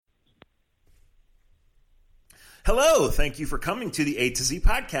Hello, thank you for coming to the A to Z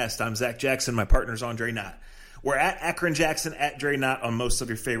podcast. I'm Zach Jackson. My partner's Andre Knott. We're at Akron Jackson, at Dre Knott on most of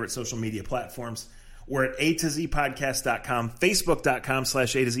your favorite social media platforms. We're at A to Z podcast.com,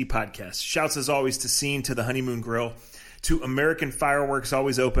 facebook.com/A to Z podcast. Shouts as always to Scene, to the Honeymoon Grill, to American Fireworks,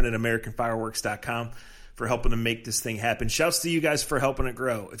 always open at AmericanFireworks.com for helping to make this thing happen. Shouts to you guys for helping it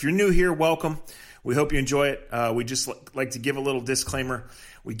grow. If you're new here, welcome. We hope you enjoy it. We just like to give a little disclaimer.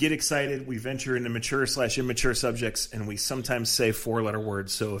 We get excited, we venture into mature/immature subjects, and we sometimes say four-letter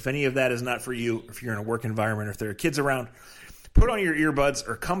words. So if any of that is not for you, if you're in a work environment, or if there are kids around, put on your earbuds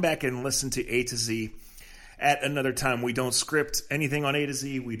or come back and listen to A to Z at another time. We don't script anything on A to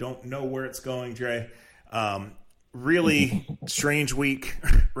Z. We don't know where it's going, Dre. Really strange week,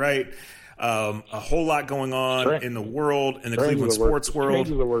 right? A whole lot going on in the world, in the Cleveland sports world. Strange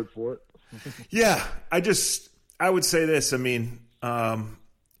is the word for it. Yeah, I would say this. I mean,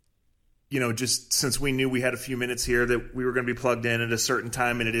 just since we knew we had a few minutes here that we were going to be plugged in at a certain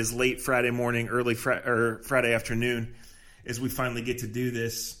time, and it is late Friday morning, early Friday afternoon, as we finally get to do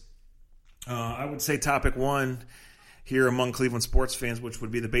this. I would say topic one here among Cleveland sports fans, which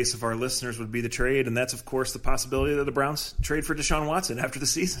would be the base of our listeners, would be the trade, and that's, of course, the possibility that the Browns trade for Deshaun Watson after the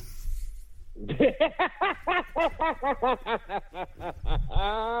season.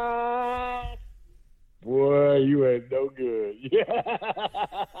 Boy, you ain't no good. Yeah.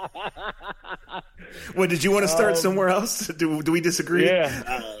 Well, did you want to start somewhere else? Do we disagree?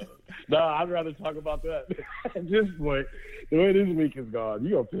 Yeah. No, I'd rather talk about that. At this point, the way this week has gone,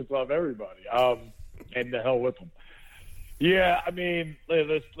 you're going to piss off everybody. And the hell with them. Yeah, I mean,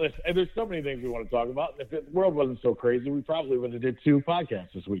 there's so many things we want to talk about. If the world wasn't so crazy, we probably would have did 2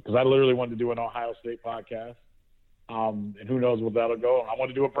 podcasts this week, because I literally wanted to do an Ohio State podcast. And who knows where that'll go. I want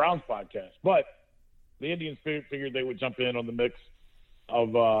to do a Browns podcast. But the Indians figured they would jump in on the mix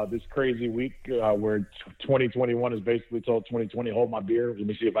of this crazy week where 2021 is basically told 2020, hold my beer. Let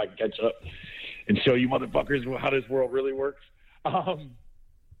me see if I can catch up and show you motherfuckers how this world really works.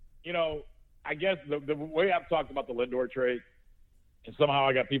 I guess the way I've talked about the Lindor trade, and somehow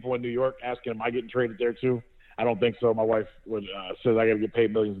I got people in New York asking, am I getting traded there too? I don't think so. My wife says I got to get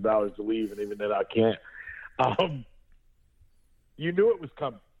paid millions of dollars to leave, and even then I can't. You knew it was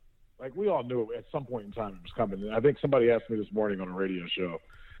coming. Like, we all knew it at some point in time it was coming. And I think somebody asked me this morning on a radio show,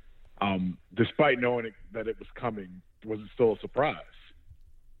 despite knowing that it was coming, was it still a surprise?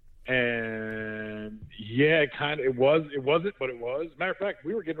 And yeah, it was. It wasn't, but it was. Matter of fact,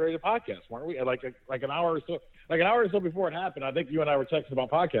 we were getting ready to podcast, weren't we? Like an hour or so before it happened. I think you and I were texting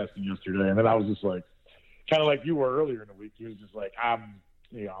about podcasting yesterday, and then I was just like, kind of like you were earlier in the week. You was just like, I'm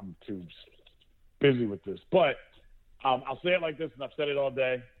too busy with this. But I'll say it like this, and I've said it all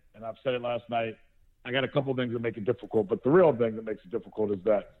day, and I've said it last night. I got a couple things that make it difficult, but the real thing that makes it difficult is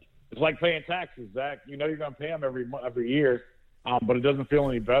that it's like paying taxes, Zach. You know you're going to pay them every year. But it doesn't feel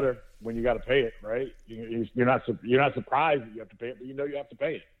any better when you got to pay it, right? You're not surprised that you have to pay it, but you know you have to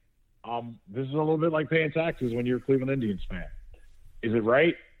pay it. This is a little bit like paying taxes when you're a Cleveland Indians fan. Is it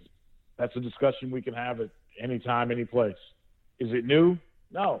right? That's a discussion we can have at any time, any place. Is it new?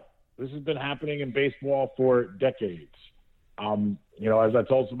 No. This has been happening in baseball for decades. As I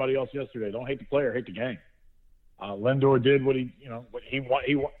told somebody else yesterday, don't hate the player, hate the game. Lindor did what he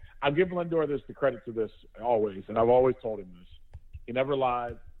want. I'll give Lindor the credit to this always, and I've always told him this. He never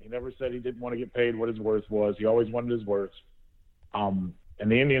lied. He never said he didn't want to get paid what his worth was. He always wanted his worth. And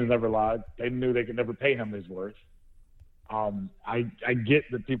the Indians never lied. They knew they could never pay him his worth. I get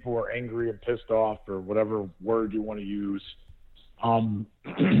that people are angry and pissed off, or whatever word you want to use.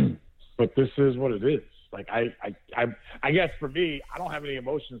 But this is what it is. Like, I guess for me, I don't have any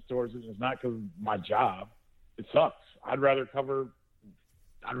emotions towards it. It's not because of my job. It sucks. I'd rather cover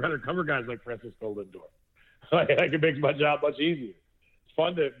guys like Francisco Lindor. Like, it makes my job much easier. It's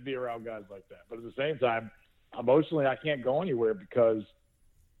fun to be around guys like that. But at the same time, emotionally, I can't go anywhere because,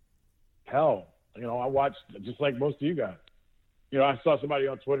 hell, I watched, just like most of you guys. I saw somebody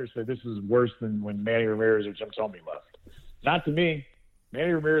on Twitter say this is worse than when Manny Ramirez or Jim Thome left. Not to me.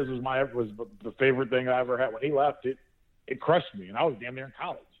 Manny Ramirez was the favorite thing I ever had. When he left, it crushed me, and I was damn near in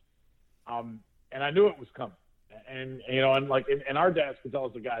college. And I knew it was coming. And our dads could tell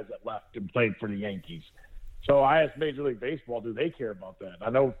us the guys that left and played for the Yankees. So I asked Major League Baseball, do they care about that? I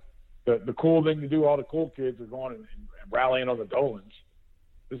know the cool thing to do, all the cool kids are going and rallying on the Dolans.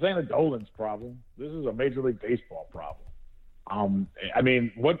 This ain't a Dolans problem. This is a Major League Baseball problem.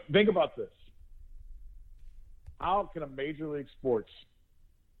 Think about this. How can a Major League Sports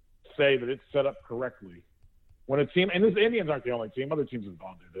say that it's set up correctly when a team, and the Indians aren't the only team, other teams have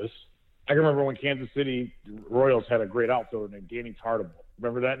gone through this. I can remember when Kansas City Royals had a great outfielder named Danny Tartabull.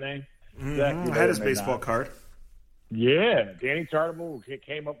 Remember that name? Mm-hmm. I had his baseball card. Yeah, Danny Tartabull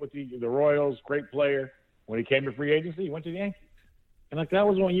came up with the Royals, great player. When he came to free agency, he went to the Yankees. And like that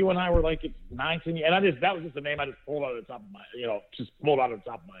was when you and I were like 19, and that was just a name I just pulled out of the top of my, pulled out of the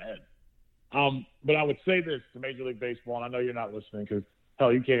top of my head. But I would say this to Major League Baseball, and I know you're not listening because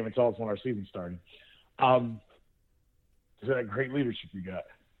hell, you can't even tell us when our season's starting. To that great leadership you got.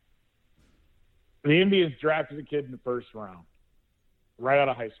 The Indians drafted a kid in the first round, right out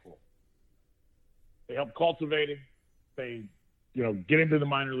of high school. They helped cultivate him. They, get him to the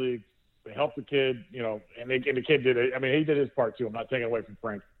minor leagues. They helped the kid, and the kid did it. I mean, he did his part too. I'm not taking away from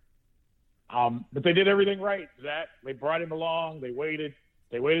Frank. But they did everything right. They brought him along. They waited.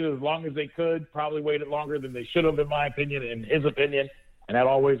 They waited as long as they could. Probably waited longer than they should have, in my opinion, in his opinion. And that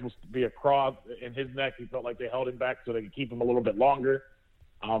always was to be a claw in his neck. He felt like they held him back so they could keep him a little bit longer.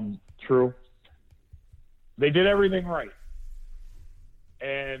 True. They did everything right.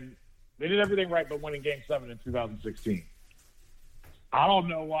 And they did everything right but winning Game 7 in 2016. I don't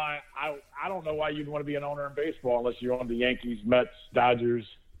know why. I don't know why you'd want to be an owner in baseball unless you own the Yankees, Mets, Dodgers,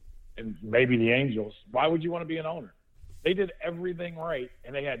 and maybe the Angels. Why would you want to be an owner? They did everything right,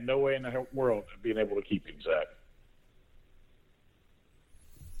 and they had no way in the world of being able to keep him, Zach.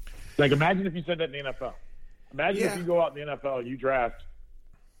 Like, imagine if you said that in the NFL. Imagine if you go out in the NFL and you draft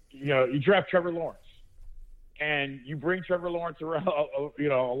Trevor Lawrence, and you bring Trevor Lawrence around,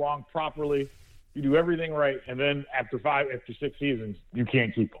 along properly. You do everything right, and then after 6 seasons, you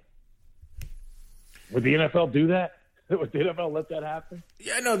can't keep him. Would the NFL do that? Would the NFL let that happen?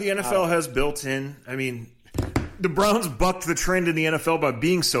 Yeah, no, the NFL has built in. I mean, the Browns bucked the trend in the NFL by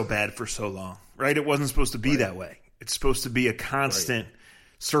being so bad for so long, right? It wasn't supposed to be that way. It's supposed to be a constant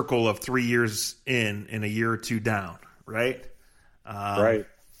circle of 3 years in and a year or two down, right? Right.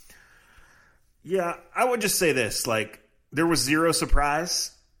 Yeah, I would just say this. Like, there was zero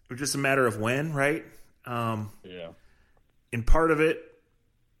surprise. It was just a matter of when, right? Yeah. And part of it,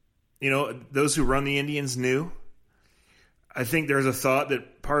 those who run the Indians knew. I think there's a thought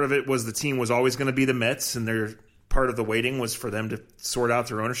that part of it was the team was always going to be the Mets, and part of the waiting was for them to sort out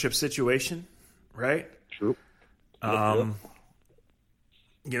their ownership situation, right? True. The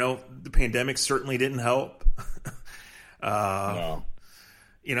pandemic certainly didn't help. No.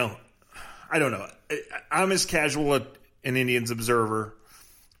 I don't know. I'm as casual an Indians observer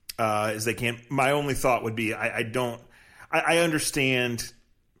as they can. My only thought would be I understand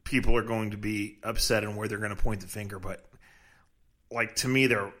people are going to be upset and where they're going to point the finger, but like, to me,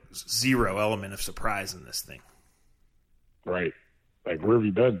 there's zero element of surprise in this thing. Right. Like, where have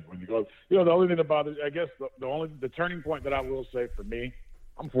you been when you go? The only thing that bothers, I guess, the turning point that I will say for me,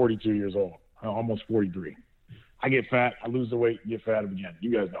 I'm 42 years old, almost 43. I get fat, I lose the weight, get fat again.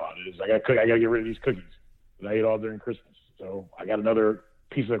 You guys know how it is. I got to get rid of these cookies that I ate all during Christmas. So I got another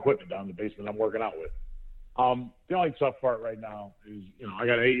piece of equipment down in the basement I'm working out with. The only tough part right now is, I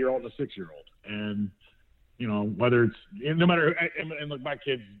got an 8-year-old and a 6-year-old, and whether it's no matter, and look, my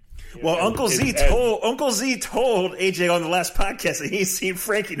kids. Well, Uncle Z told AJ on the last podcast that he ain't seen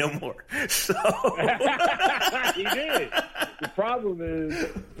Frankie no more. So he did. The problem is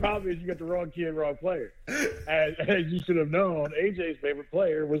you got the wrong kid, wrong player. As you should have known, AJ's favorite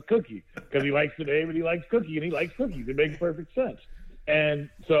player was Cookie because he likes the name and he likes Cookie and he likes cookies. It makes perfect sense. And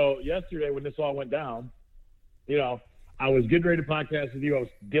so yesterday when this all went down, I was getting ready to podcast with you. I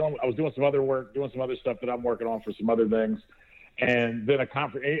was doing some other work, doing some other stuff that I'm working on for some other things. And then a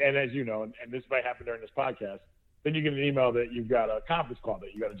conference, and as you know, and this might happen during this podcast, then you get an email that you've got a conference call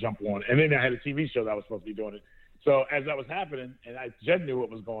that you got to jump on. And then I had a TV show that I was supposed to be doing it. So as that was happening, and Jen knew what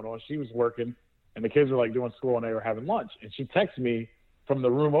was going on, she was working, and the kids were like doing school and they were having lunch. And she texted me from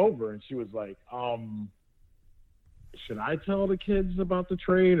the room over, and she was like, should I tell the kids about the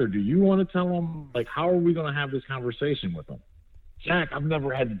trade, or do you want to tell them? Like, how are we going to have this conversation with them? Jack, I've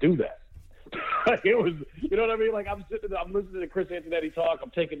never had to do that. Like, it was, you know what I mean? Like, I'm listening to Chris Antonetti talk.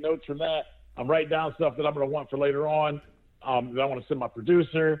 I'm taking notes from that. I'm writing down stuff that I'm going to want for later on that I want to send my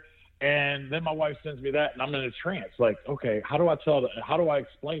producer. And then my wife sends me that, and I'm in a trance. Like, okay, how do I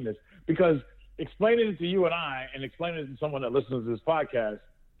explain this? Because explaining it to you and I, and explaining it to someone that listens to this podcast,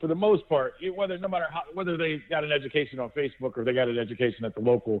 for the most part, whether they got an education on Facebook or they got an education at the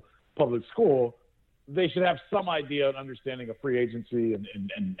local public school, they should have some idea and understanding of free agency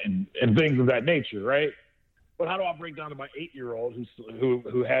and things of that nature, right? But how do I break down to my 8-year-old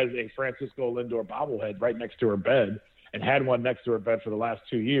who has a Francisco Lindor bobblehead right next to her bed and had one next to her bed for the last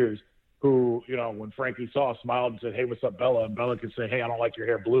 2 years, who, when Frankie saw, smiled and said, "Hey, what's up, Bella?" And Bella could say, "Hey, I don't like your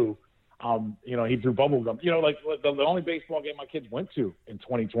hair blue." He threw bubble gum. Like the only baseball game my kids went to in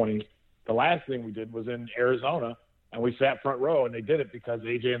 2020, the last thing we did was in Arizona, and we sat front row, and they did it because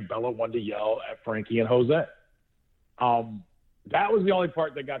AJ and Bella wanted to yell at Frankie and Jose. That was the only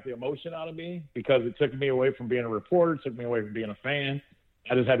part that got the emotion out of me because it took me away from being a reporter, took me away from being a fan.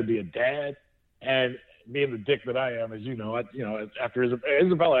 I just had to be a dad. And being the dick that I am, as you know, after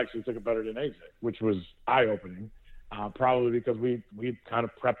Isabella actually took it better than AJ, which was eye-opening, probably because we kind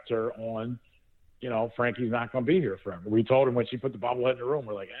of prepped her on, Frankie's not going to be here forever. We told her when she put the bobblehead in the room,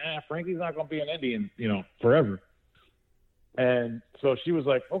 we're like, Frankie's not going to be an Indian, forever. And so she was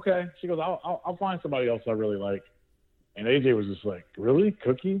like, okay. She goes, I'll find somebody else I really like. And AJ was just like, really?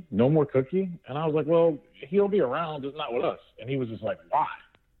 Cookie? No more Cookie? And I was like, well, he'll be around, just not with us. And he was just like, why?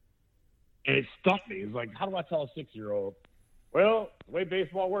 And it stuck me. He's like, how do I tell a 6-year-old? Well, the way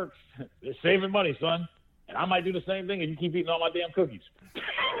baseball works, they're saving money, son. And I might do the same thing if you keep eating all my damn cookies.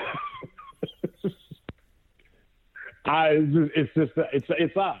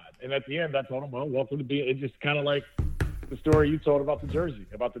 It's odd. And at the end, I told him, well, welcome to being. It's just kind of like the story you told about the jersey,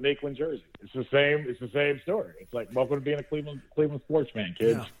 about the Naquin jersey. It's the same story. It's like, welcome to being a Cleveland sports fan,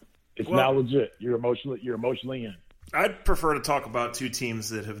 kids. Yeah. It's now legit. You're emotionally in. I'd prefer to talk about two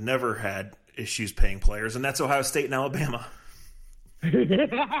teams that have never had issues paying players, and that's Ohio State and Alabama. Can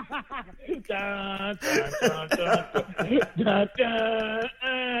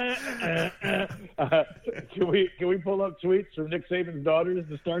we pull up tweets from Nick Saban's daughters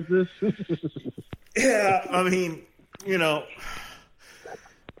to start this? Yeah, I mean,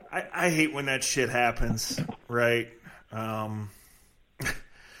 I hate when that shit happens, right?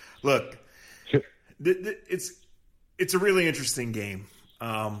 Look, it's a really interesting game.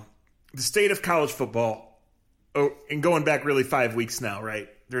 The state of college football, and going back really 5 weeks now, right?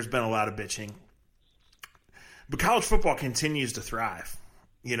 There's been a lot of bitching. But college football continues to thrive,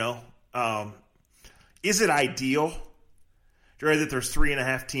 Is it ideal, right, that there's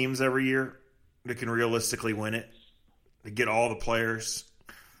 3.5 teams every year that can realistically win it? They get all the players.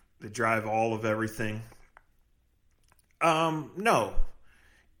 They drive all of everything. No.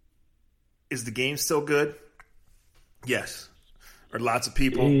 Is the game still good? Yes. Are lots of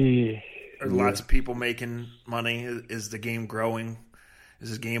people making money? Is the game growing?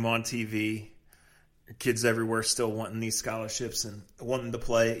 Is the game on TV? Are kids everywhere still wanting these scholarships and wanting to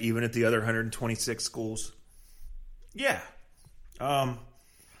play even at the other 126 schools? Yeah. The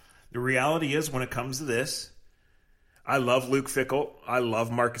reality is when it comes to this, I love Luke Fickell. I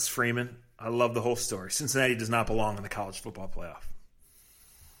love Marcus Freeman. I love the whole story. Cincinnati does not belong in the college football playoff.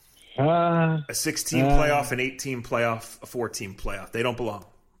 A 6-team playoff, an 8-team playoff, a 4-team playoff. They don't belong.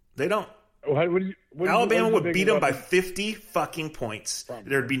 They don't. Alabama would beat them by 50 fucking points.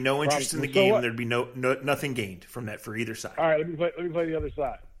 There'd be no interest in the game. There'd be nothing gained from that for either side. All right, let me play the other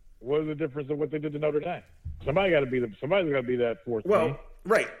side. What is the difference of what they did to Notre Dame? Somebody's got to be that fourth team. Well,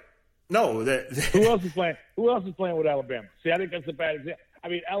 right. No. Who else is playing? Who else is playing with Alabama? See, I think that's a bad example. I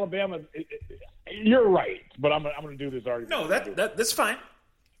mean, Alabama. You're right, but I'm going to do this argument. No, that's fine.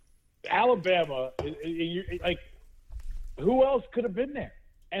 Alabama, who else could have been there?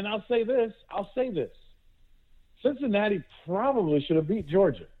 And I'll say this. Cincinnati probably should have beat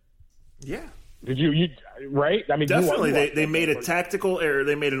Georgia. Yeah. Did you right? I mean, definitely. They made a tactical error.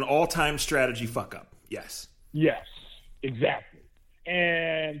 They made an all-time strategy fuck-up. Yes. Yes, exactly.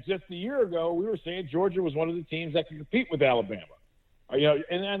 And just a year ago, we were saying Georgia was one of the teams that could compete with Alabama.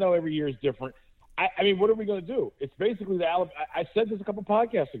 And I know every year is different. I mean, what are we going to do? It's basically I said this a couple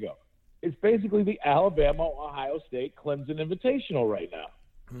podcasts ago. It's basically the Alabama, Ohio State, Clemson Invitational right now.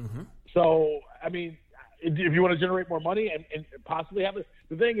 Mm-hmm. So, I mean, if you want to generate more money and possibly have it,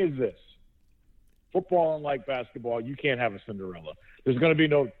 the thing is this. Football, unlike basketball, you can't have a Cinderella. There's going to be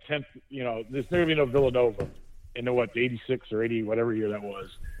no 10th, there's going to be no Villanova in the 86 or 80, whatever year that was.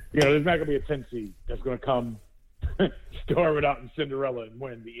 There's not going to be a 10 seed that's going to come storm it out in Cinderella and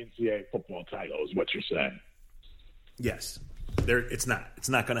win the NCAA football title is what you're saying. Yes. It's not. It's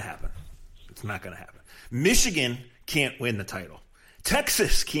not going to happen. It's not going to happen. Michigan can't win the title.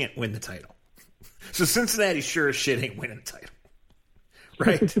 Texas can't win the title. So Cincinnati sure as shit ain't winning the title.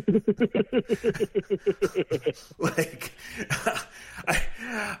 Right?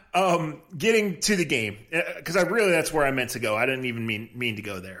 Getting to the game, because that's where I meant to go. I didn't even mean to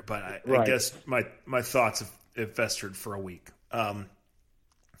go there, but I guess my thoughts have festered for a week. The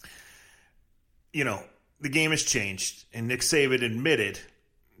game has changed, and Nick Saban admitted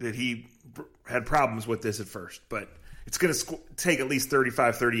that he had problems with this at first, but it's going to take at least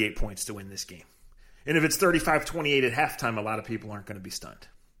 35, 38 points to win this game. And if it's 35-28 at halftime, a lot of people aren't going to be stunned,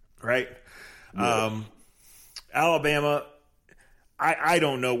 right? Yes. Alabama, I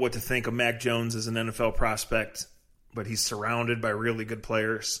don't know what to think of Mac Jones as an NFL prospect, but he's surrounded by really good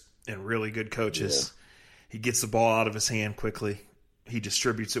players and really good coaches. Yeah. He gets the ball out of his hand quickly. He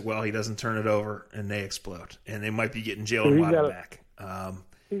distributes it well. He doesn't turn it over, and they explode. And they might be getting Jalen Waddle back.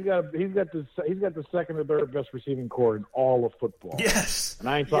 He's got the second or third best receiving core in all of football. Yes, and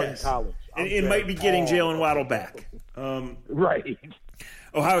I ain't talking college. It might be getting Jalen Waddle back. Right.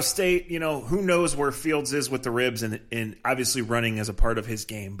 Ohio State, who knows where Fields is with the ribs, and obviously running is a part of his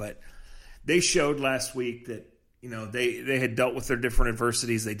game. But they showed last week that they had dealt with their different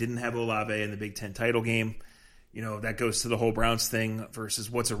adversities. They didn't have Olave in the Big Ten title game. That goes to the whole Browns thing versus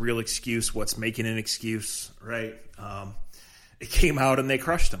what's a real excuse, what's making an excuse, right? It came out and they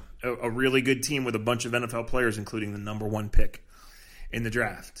crushed them. A really good team with a bunch of NFL players, including the number 1 pick in the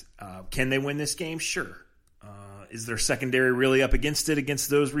draft. Can they win this game? Sure. Is their secondary really up against it, against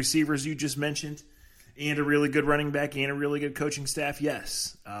those receivers you just mentioned, and a really good running back and a really good coaching staff?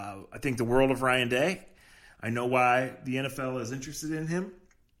 Yes. I think the world of Ryan Day. I know why the NFL is interested in him.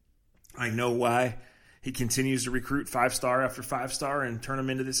 I know why he continues to recruit 5-star after 5-star and turn them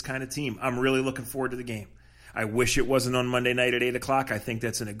into this kind of team. I'm really looking forward to the game. I wish it wasn't on Monday night at 8 o'clock. I think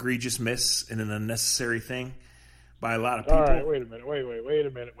that's an egregious miss and an unnecessary thing by a lot of people. All right, wait a minute.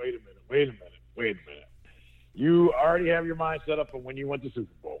 You already have your mind set up on when you went to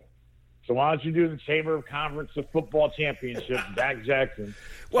Super Bowl. So why don't you do the Chamber of Conference of Football Championship, Dak Jackson?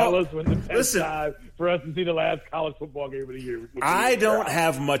 Tell us when the best time for us to see the last college football game of the year. I don't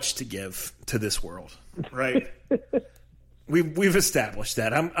have much to give to this world, right? We've established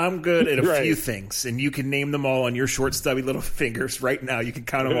that. I'm good at a few things, and you can name them all on your short, stubby little fingers right now. You can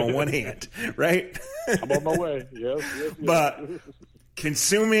count them on one hand, right? I'm on my way. Yes. But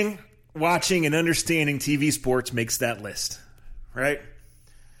consuming, watching, and understanding TV sports makes that list, right?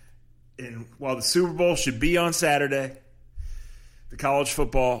 And while the Super Bowl should be on Saturday, the college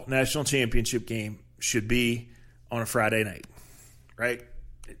football national championship game should be on a Friday night, right?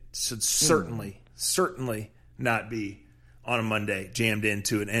 It should certainly not be on a Monday, jammed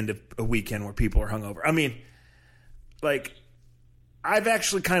into an end of a weekend where people are hungover. I mean, I've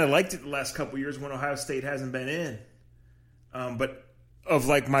actually kind of liked it the last couple of years when Ohio State hasn't been in. But of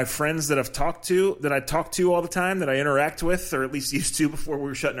my friends that I talk to all the time, that I interact with, or at least used to before we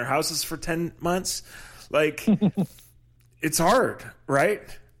were shutting our houses for 10 months, it's hard, right?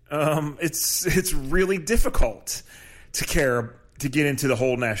 It's really difficult to care to get into the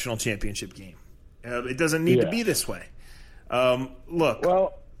whole national championship game. It doesn't need to be this way. Look,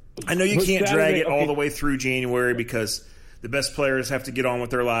 I know you can't drag it all the way through January because the best players have to get on with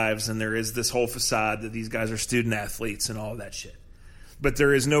their lives, and there is this whole facade that these guys are student athletes and all of that shit. But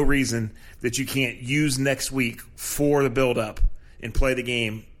there is no reason that you can't use next week for the build-up and play the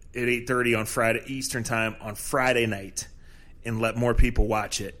game at 8:30 on Friday Eastern time on Friday night and let more people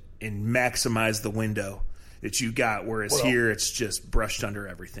watch it and maximize the window that you got, whereas here it's just brushed under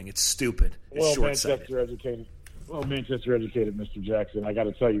everything. It's stupid. It's short-sighted. Manchester educated, Mr. Jackson. I got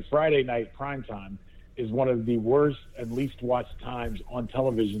to tell you, Friday night primetime is one of the worst and least watched times on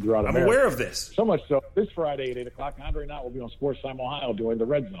television throughout America. I'm aware of this. So much so, this Friday at 8 o'clock, Andre Knott will be on Sports Time Ohio doing the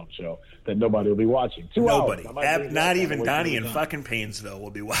Red Zone show that nobody will be watching. Nobody. Not even Donnie in fucking Paynesville will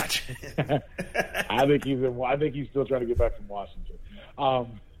be watching. I think he's still trying to get back from Washington.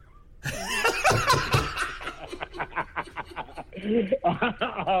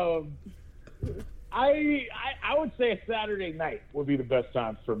 I would say a Saturday night would be the best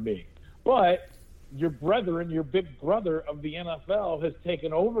time for me. But your big brother of the NFL has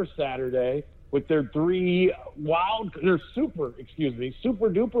taken over Saturday with their super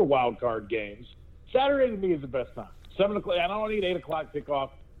duper wild card games. Saturday to me is the best time. 7 o'clock. I don't need 8 o'clock kickoff.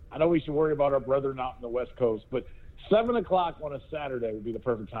 I know we should worry about our brethren out in the West Coast, but 7 o'clock on a Saturday would be the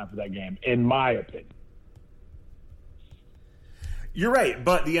perfect time for that game, in my opinion. You're right,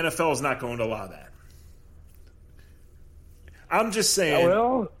 but the NFL is not going to allow that. I'm just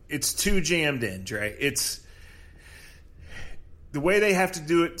saying it's too jammed in, Dre. It's the way they have to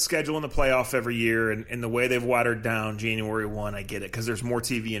do it, scheduling the playoff every year, and the way they've watered down January 1, I get it, because there's more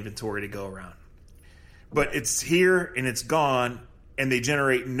TV inventory to go around. But it's here, and it's gone, and they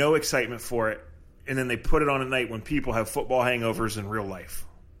generate no excitement for it, and then they put it on a night when people have football hangovers and real life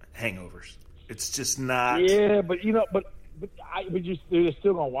hangovers. It's just not... Yeah, but you're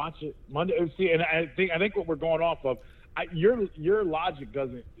still going to watch it Monday. See, and I think what we're going off of, your logic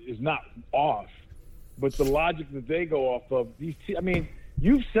is not off, but the logic that they go off of you've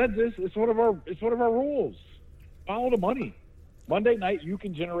said this. It's one of our rules. Follow the money. Monday night you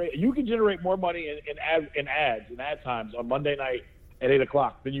can generate more money in ads and ad times on Monday night at 8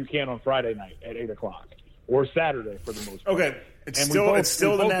 o'clock than you can on Friday night at 8 o'clock or Saturday for the most part. Okay, it's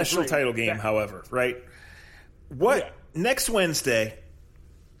still the national title game, however, right? Next Wednesday,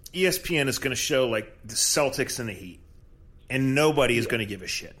 ESPN is going to show the Celtics and the Heat. and nobody is going to give a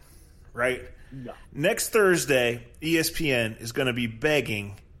shit, right? No. Next Thursday, ESPN is going to be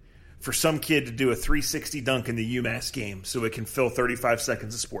begging for some kid to do a 360 dunk in the UMass game so it can fill 35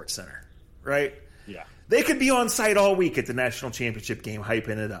 seconds of Sports Center, right? Yeah. They could be on site all week at the national championship game,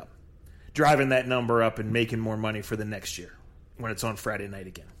 hyping it up, driving that number up and making more money for the next year when it's on Friday night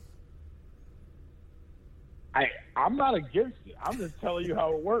again. I'm not against it. I'm just telling you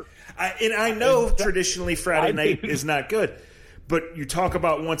how it works. I know traditionally Friday night is not good, but you talk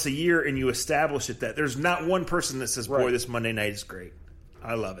about once a year and you establish it that there's not one person that says, boy, this Monday night is great.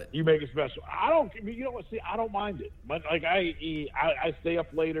 I love it. You make it special. I don't. You know what? See, I don't mind it. But like I stay up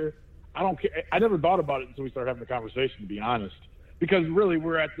later. I don't care. I never thought about it until we started having the conversation. To be honest, because really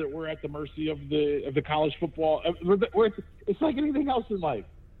we're at the mercy of the college football. It's like anything else in life.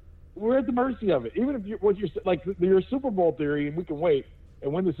 We're at the mercy of it. Even if you're like your Super Bowl theory, and we can wait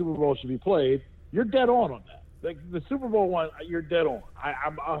and when the Super Bowl should be played, you're dead on that. Like the Super Bowl one, you're dead on.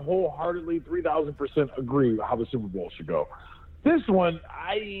 I wholeheartedly 3,000% agree how the Super Bowl should go. This one,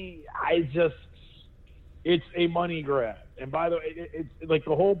 I just, it's a money grab. And by the way, it's like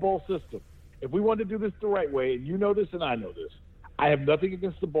the whole bowl system. If we want to do this the right way, and you know this and I know this, I have nothing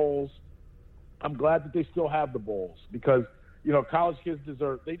against the bowls. I'm glad that they still have the bowls because, you know, college kids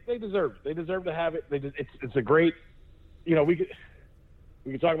deserve it. They deserve it. They deserve to have it. It's a great, you know, we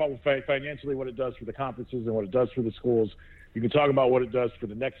can talk about financially what it does for the conferences and what it does for the schools. You can talk about what it does for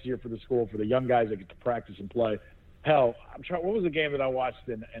the next year for the school, for the young guys that get to practice and play. Hell, what was the game that I watched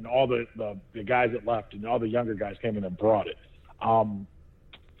and all the guys that left and all the younger guys came in and brought it?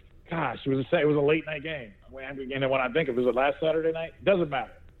 Gosh, it was a late night game. And when I think of it, was it last Saturday night? It doesn't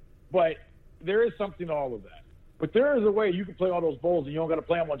matter. But there is something to all of that. But there is a way you can play all those bowls and you don't got to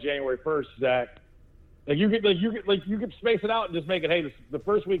play them on January 1st, Zach. You could space it out and just make it, hey, the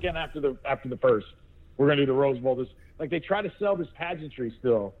first weekend after the first, we're gonna do the Rose Bowl. They try to sell this pageantry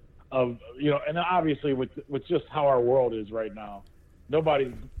still of, you know, and obviously with just how our world is right now,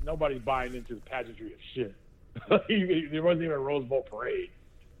 nobody's buying into the pageantry of shit. There wasn't even a Rose Bowl parade.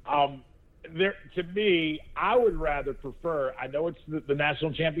 To me, I would rather prefer. I know it's the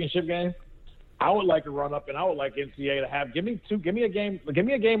national championship game. I would like a run up, and I would like NCAA to have give me a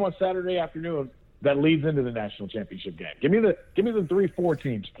game on Saturday afternoon that leads into the national championship game. Give me the 3-4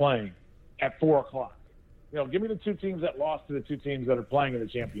 teams playing at 4:00. You know, give me the two teams that lost to the two teams that are playing in the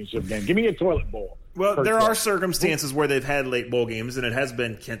championship game. Give me a toilet bowl. Well, there are circumstances where they've had late bowl games, and it has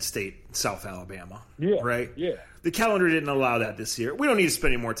been Kent State, South Alabama. Yeah. Right? Yeah. The calendar didn't allow that this year. We don't need to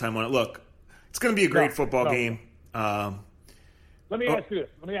spend any more time on it. Look, it's going to be a great football game. Let me ask you this.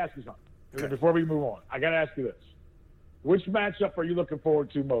 Let me ask you something. Okay. Before we move on, I got to ask you this. Which matchup are you looking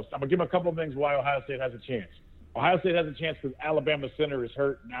forward to most? I'm going to give a couple of things why Ohio State has a chance. Ohio State has a chance because Alabama's center is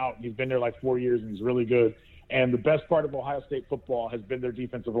hurt and out. He's been there like 4 years, and he's really good. And the best part of Ohio State football has been their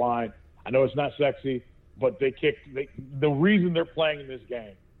defensive line. I know it's not sexy, but the reason they're playing in this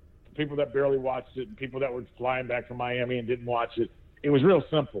game, people that barely watched it and people that were flying back from Miami and didn't watch it, it was real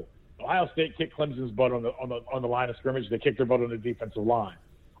simple. Ohio State kicked Clemson's butt on the line of scrimmage. They kicked their butt on the defensive line.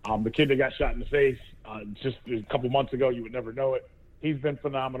 The kid that got shot in the face just a couple months ago, you would never know it. He's been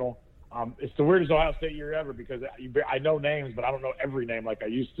phenomenal. It's the weirdest Ohio State year ever because I know names, but I don't know every name like I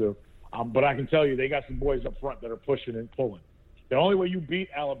used to. But I can tell you they got some boys up front that are pushing and pulling. The only way you beat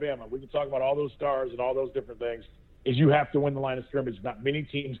Alabama, we can talk about all those stars and all those different things, is you have to win the line of scrimmage. Not many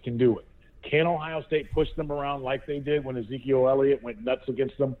teams can do it. Can Ohio State push them around like they did when Ezekiel Elliott went nuts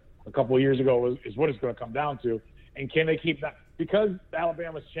against them a couple of years ago is what it's going to come down to. And can they keep that? Because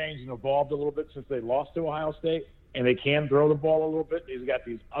Alabama's changed and evolved a little bit since they lost to Ohio State, and they can throw the ball a little bit. He's got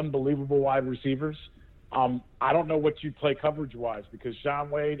these unbelievable wide receivers. I don't know what you play coverage-wise because Shaun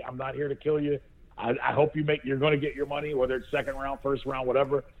Wade, I'm not here to kill you. I hope you're going to get your money, whether it's second round, first round,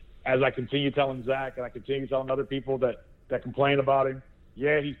 whatever. As I continue telling Zach and I continue telling other people that complain about him,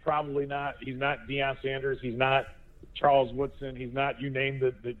 yeah, he's not Deion Sanders. He's not Charles Woodson. He's not, you name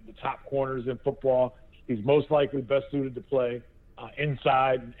the top corners in football. He's most likely best suited to play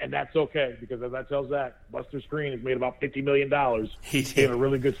inside, and that's okay because as I tell Zach, Buster Skrine has made about $50 million. He did a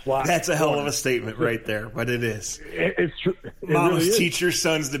really good slot. That's a hell of a statement right there, but it is. It's true. Mamas really teach your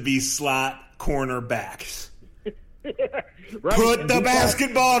sons to be slot cornerbacks. Right. Put the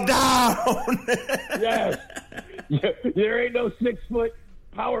basketball down. Yes. There ain't no 6-foot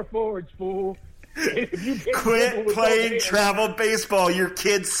power forwards, fool. Quit playing travel baseball. Your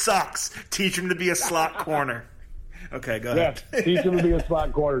kid sucks. Teach him to be a slot corner. Okay, go ahead. Yeah, teach them to be a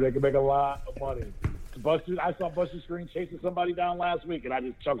slot corner. They can make a lot of money. I saw Buster Skrine chasing somebody down last week, and I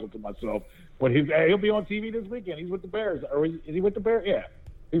just chuckled to myself. But he'll be on TV this weekend. He's with the Bears. Or is he with the Bears? Yeah,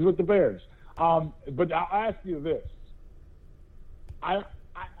 he's with the Bears. But I'll ask you this. I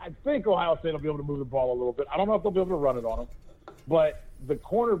think Ohio State will be able to move the ball a little bit. I don't know if they'll be able to run it on them, but the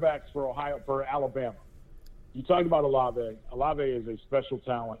cornerbacks for Alabama. You talked about Olave. Olave is a special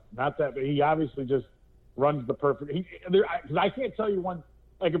talent. Not that, but he obviously just runs the perfect. Because I can't tell you one.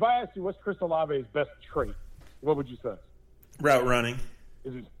 Like if I asked you what's Chris Olave's best trait, what would you say? Route running.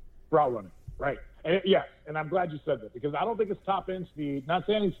 Is it route running? Right. And yes, and I'm glad you said that because I don't think it's top end speed. Not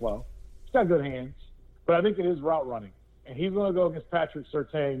saying he's slow. He's got good hands, but I think it is route running. And he's going to go against Patrick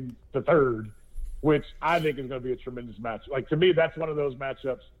Surtain III, which I think is going to be a tremendous match. Like to me, that's one of those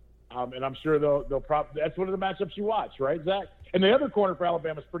matchups. And I'm sure that's one of the matchups you watch, right, Zach? And the other corner for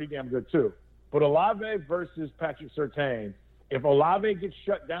Alabama is pretty damn good too. But Olave versus Patrick Surtain, if Olave gets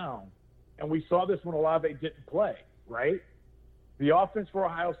shut down, and we saw this when Olave didn't play, right? The offense for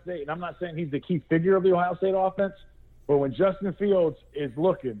Ohio State, and I'm not saying he's the key figure of the Ohio State offense, but when Justin Fields is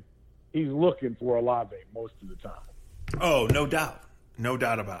looking, he's looking for Olave most of the time. Oh, no doubt. No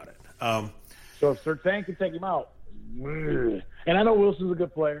doubt about it. So if Surtain can take him out, and I know Wilson's a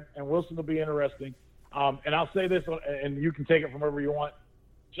good player, and Wilson will be interesting. And I'll say this, and you can take it from wherever you want.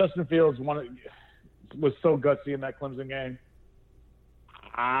 Justin Fields was so gutsy in that Clemson game.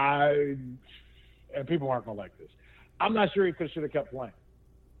 And people aren't going to like this. I'm not sure he should have kept playing.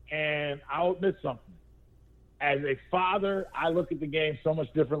 And I'll admit something. As a father, I look at the game so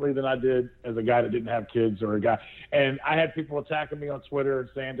much differently than I did as a guy that didn't have kids or a guy. And I had people attacking me on Twitter and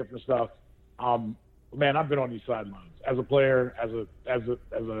saying different stuff. Man, I've been on these sidelines as a player, as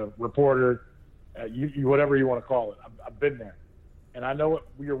a reporter, you whatever you want to call it. I've been there, and I know what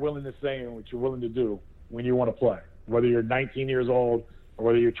you're willing to say and what you're willing to do when you want to play, whether you're 19 years old or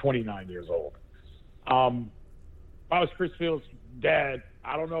whether you're 29 years old. If I was Chris Fields' dad,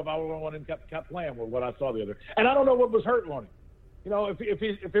 I don't know if I would want him kept playing with what I saw the other. And I don't know what was hurting on him. You know, if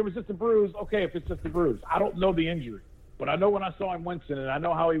it was just a bruise, okay. If it's just a bruise, I don't know the injury, but I know when I saw him wincing, and I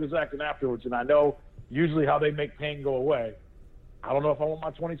know how he was acting afterwards, and I know usually how they make pain go away. I don't know if I want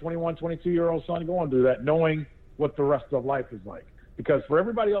my 20, 21, 22-year-old son going through that, knowing what the rest of life is like. Because for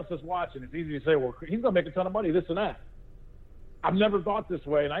everybody else that's watching, it's easy to say, well, he's going to make a ton of money, this and that. I've never thought this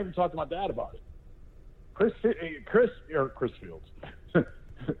way, and I even talked to my dad about it. Chris Fields.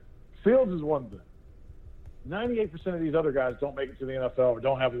 Fields is one thing. 98% of these other guys don't make it to the NFL or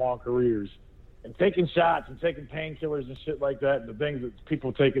don't have long careers. And taking shots and taking painkillers and shit like that, and the things that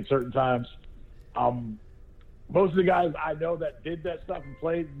people take at certain times. Most of the guys I know that did that stuff and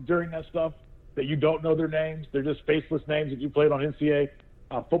played during that stuff, that you don't know their names, they're just faceless names that you played on NCAA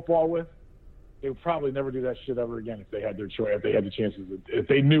football with, they would probably never do that shit ever again if they had their choice, if they had the chances, if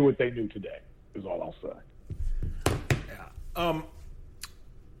they knew what they knew today, is all I'll say. Yeah.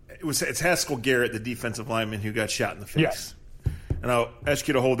 It's Haskell Garrett, the defensive lineman, who got shot in the face. Yes. And I'll ask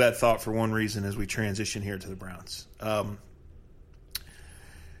you to hold that thought for one reason as we transition here to the Browns.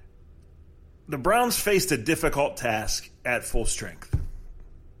 The Browns faced a difficult task at full strength.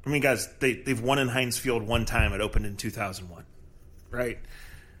 I mean, guys, they've won in Heinz Field one time. It opened in 2001, right?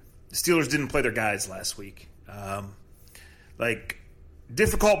 The Steelers didn't play their guys last week.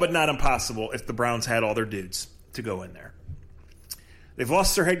 Difficult but not impossible if the Browns had all their dudes to go in there. They've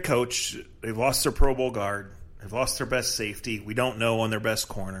lost their head coach. They've lost their Pro Bowl guard. They've lost their best safety. We don't know on their best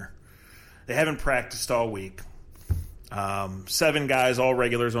corner. They haven't practiced all week. 7 guys, all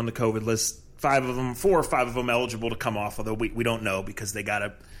regulars on the COVID list. 4 or 5 of them eligible to come off, although we don't know because they got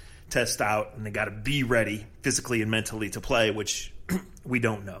to test out and they got to be ready physically and mentally to play, which we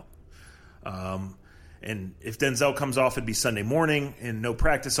don't know. And if Denzel comes off, it'd be Sunday morning and no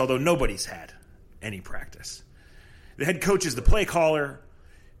practice, although nobody's had any practice. The head coach is the play caller.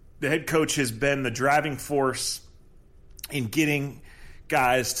 The head coach has been the driving force in getting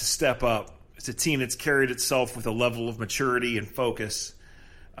guys to step up. It's a team that's carried itself with a level of maturity and focus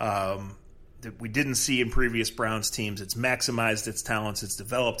that we didn't see in previous Browns teams. It's maximized its talents. It's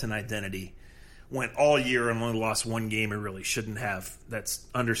developed an identity. Went all year and only lost one game it really shouldn't have. That's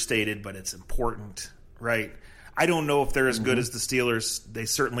understated, but it's important, right? I don't know if they're as good as the Steelers. They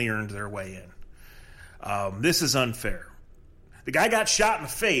certainly earned their way in. This is unfair. The guy got shot in the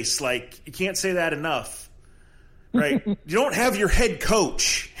face. You can't say that enough, right? You don't have your head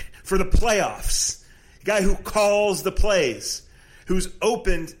coach for the playoffs, the guy who calls the plays, who's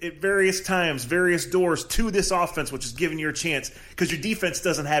opened at various times, various doors to this offense, which is giving you a chance because your defense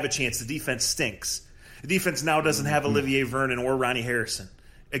doesn't have a chance. The defense stinks. The defense now doesn't have Olivier Vernon or Ronnie Harrison.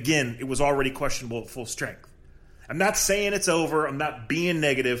 Again, it was already questionable at full strength. I'm not saying it's over. I'm not being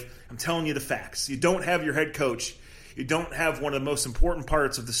negative. I'm telling you the facts. You don't have your head coach. You don't have one of the most important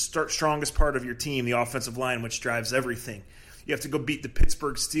parts of the strongest part of your team, the offensive line, which drives everything. You have to go beat the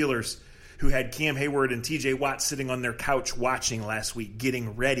Pittsburgh Steelers, who had Cam Hayward and TJ Watt sitting on their couch watching last week,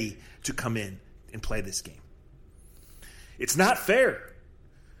 getting ready to come in and play this game. It's not fair.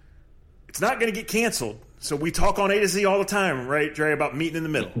 It's not going to get canceled. So we talk on A to Z all the time, right, Dre, about meeting in the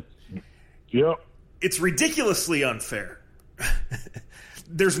middle. Yep. It's ridiculously unfair.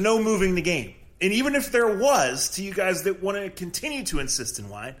 There's no moving the game. And even if there was, to you guys that want to continue to insist in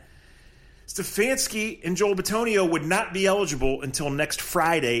wine, Stefanski and Joel Bitonio would not be eligible until next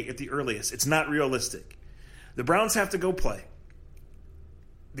Friday at the earliest. It's not realistic. The Browns have to go play.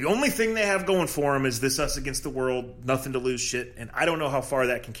 The only thing they have going for them is this us against the world, nothing to lose shit, and I don't know how far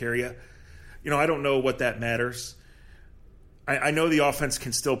that can carry you. I don't know what that matters. I know the offense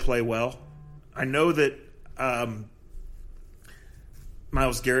can still play well. I know that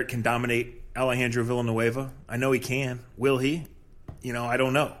Myles Garrett can dominate Alejandro Villanueva. I know he can. Will he? I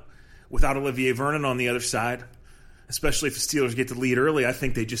don't know. Without Olivier Vernon on the other side, especially if the Steelers get the lead early, I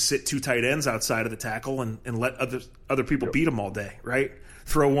think they just sit two tight ends outside of the tackle and let other people beat them all day, right?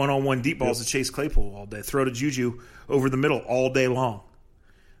 Throw one-on-one deep balls to Chase Claypool all day. Throw to Juju over the middle all day long.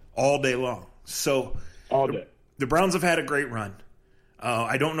 All day long. So all day. The Browns have had a great run.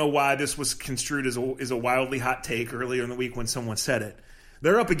 I don't know why this was construed as a wildly hot take earlier in the week when someone said it.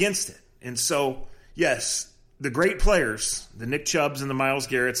 They're up against it. And so, yes, the great players, the Nick Chubbs and the Myles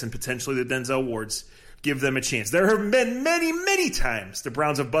Garretts and potentially the Denzel Wards, give them a chance. There have been many, many times the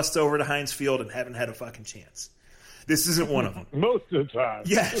Browns have busted over to Heinz Field and haven't had a fucking chance. This isn't one of them. Most of the time.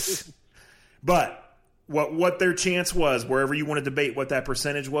 Yes. But what their chance was, wherever you want to debate what that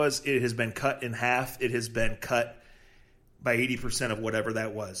percentage was, it has been cut in half. It has been cut by 80% of whatever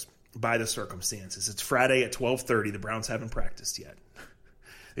that was by the circumstances. It's Friday at 12:30. The Browns haven't practiced yet.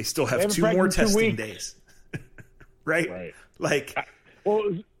 They still have 2 more testing days. Right?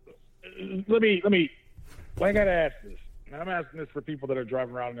 Well, let me. I got to ask this. I'm asking this for people that are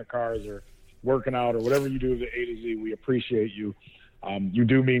driving around in their cars or working out or whatever you do at A to Z. We appreciate you. You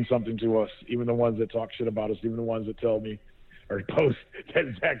do mean something to us, even the ones that talk shit about us, even the ones that tell me or post that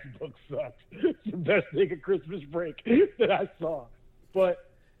Zach's book sucked. It's the best thing at Christmas break that I saw.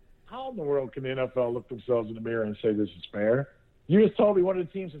 But how in the world can the NFL look themselves in the mirror and say this is fair? You just told me one of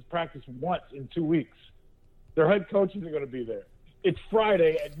the teams has practiced once in 2 weeks. Their head coaches are going to be there. It's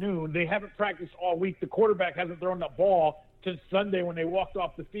Friday at noon. They haven't practiced all week. The quarterback hasn't thrown the ball since Sunday when they walked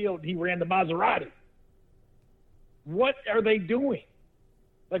off the field and he ran the Maserati. What are they doing?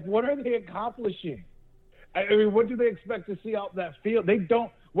 What are they accomplishing? I mean, what do they expect to see out in that field? They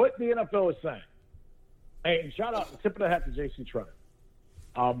don't. What the NFL is saying. Hey, shout out, tip of the hat to J.C. Tretter.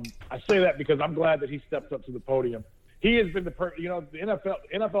 I say that because I'm glad that he stepped up to the podium. He has been the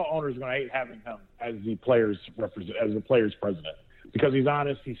NFL owners are going to hate having him as the players president because he's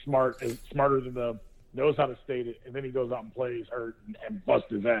honest, he's smart, smarter than them, knows how to state it, and then he goes out and plays hurt and busts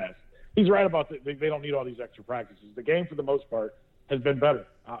his ass. He's right about that. They don't need all these extra practices. The game, for the most part, has been better.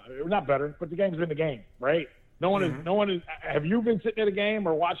 Not better, but the game's been the game, right? No one is. Have you been sitting at a game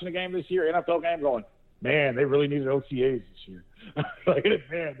or watching a game this year, NFL game, going, man, they really needed OTAs this year.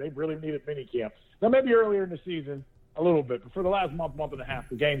 Man, they really needed minicamp. Now, maybe earlier in the season, a little bit, but for the last month and a half,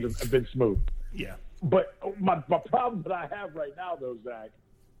 the games have been smooth. Yeah. But my problem that I have right now, though, Zach,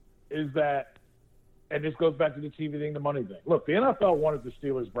 is that, and this goes back to the TV thing, the money thing. Look, the NFL wanted the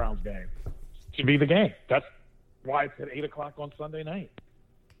Steelers-Browns game to be the game. That's why it's at 8 o'clock on Sunday night.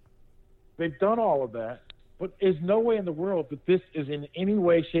 They've done all of that, but there's no way in the world that this is in any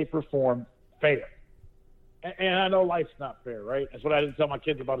way, shape, or form fair. And I know life's not fair, right? That's what I didn't tell my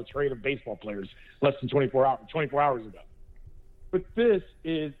kids about a trade of baseball players less than 24 hours ago. But this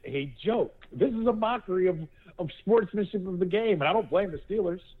is a joke. This is a mockery of sportsmanship of the game. And I don't blame the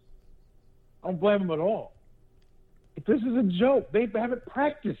Steelers. I don't blame them at all. But this is a joke. They haven't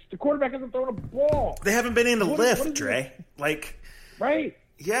practiced. The quarterback hasn't thrown a ball. They haven't been in the lift, Dre. Right.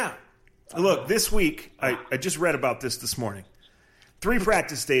 Yeah. Look, this week, I just read about this morning. 3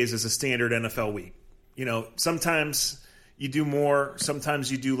 practice days is a standard NFL week. Sometimes you do more,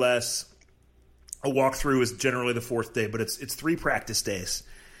 sometimes you do less. A walkthrough is generally the 4th day, but it's 3 practice days.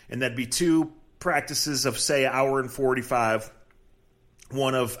 And that'd be 2 practices of, say, an hour and 45,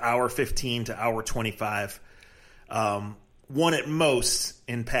 one of hour 15 to hour 25. One at most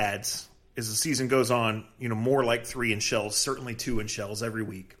in pads as the season goes on, more like 3 in shells, certainly 2 in shells every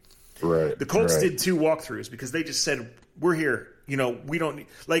week. Right. The Colts did 2 walkthroughs because they just said, we're here. We don't need,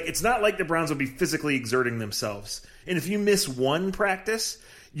 it's not like the Browns will be physically exerting themselves. And if you miss one practice,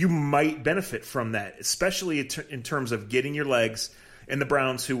 you might benefit from that, especially in terms of getting your legs. And the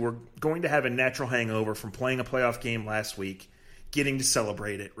Browns, who were going to have a natural hangover from playing a playoff game last week, getting to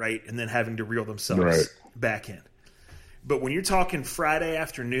celebrate it, right? And then having to reel themselves back in. But when you're talking Friday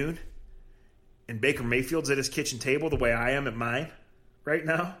afternoon, and Baker Mayfield's at his kitchen table the way I am at mine right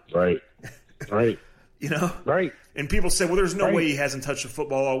now. Right. You know? Right. And people say, well, there's no way he hasn't touched the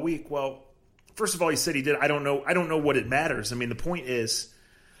football all week. Well, first of all, he said he did. I don't know what it matters. I mean, the point is,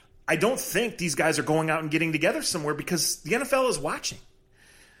 I don't think these guys are going out and getting together somewhere because the NFL is watching.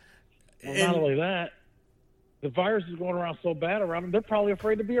 Well, not only that, the virus is going around so bad around them, they're probably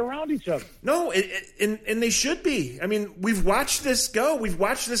afraid to be around each other. No, and they should be. I mean, we've watched this go. We've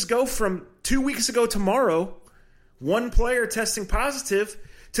watched this go from 2 weeks ago tomorrow, one player testing positive,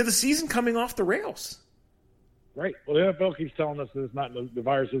 to the season coming off the rails. Right. Well, the NFL keeps telling us that it's not, the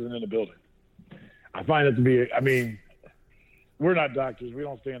virus isn't in the building. I find it to be, I mean, we're not doctors. We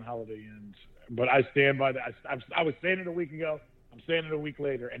don't stay in Holiday Inns. But I stand by that. I was saying it a week ago. I'm saying it a week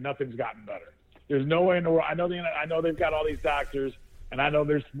later, and nothing's gotten better. There's no way in the world. I know they've got all these doctors, and I know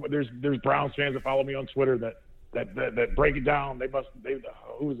there's Browns fans that follow me on Twitter that break it down.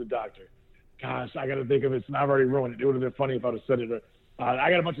 Who was the doctor? Gosh, I got to think of it. I've already ruined it. It would have been funny if I'd have said it. I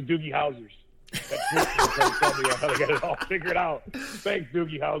got a bunch of Doogie Housers. That tell me how to get it all figured out. Thanks,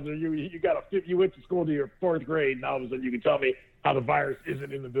 Doogie Howser. You went to school to your 4th grade, and all of a sudden you can tell me how the virus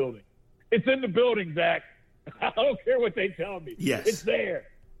isn't in the building. It's in the building, Zach. I don't care what they tell me. Yes. It's there.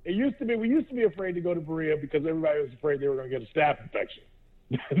 We used to be afraid to go to Berea because everybody was afraid they were going to get a staph infection.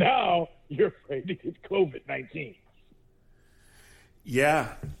 Now you're afraid to get COVID-19.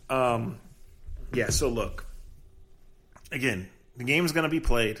 Yeah. So look, again, the game's going to be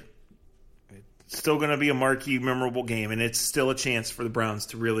played. It's still going to be a marquee, memorable game, and it's still a chance for the Browns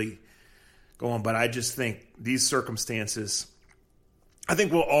to really go on. But I just think these circumstances, I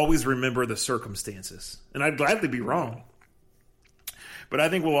think we'll always remember the circumstances. And I'd gladly be wrong. But I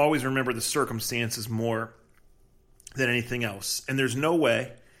think we'll always remember the circumstances more than anything else. And there's no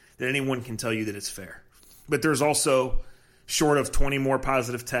way that anyone can tell you that it's fair. But there's also, short of 20 more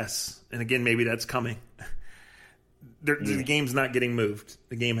positive tests, and again, maybe that's coming, the game's not getting moved.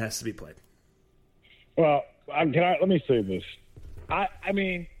 The game has to be played. Well, let me say this. I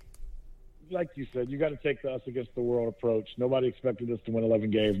mean, like you said, you got to take the us against the world approach. Nobody expected us to win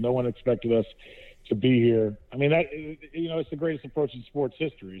 11 games. No one expected us to be here. I mean, it's the greatest approach in sports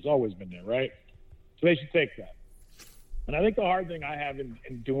history. It's always been there, right? So they should take that. And I think the hard thing I have in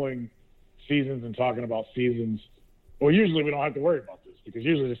doing seasons and talking about seasons, well, usually we don't have to worry about this because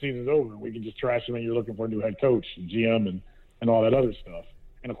usually the season's over and we can just trash them and you're looking for a new head coach and GM and all that other stuff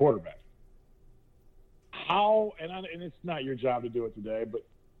and a quarterback. And it's not your job to do it today, but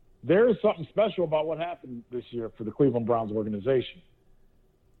there is something special about what happened this year for the Cleveland Browns organization.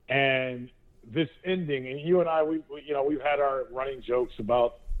 And this ending, and you and I, we've had our running jokes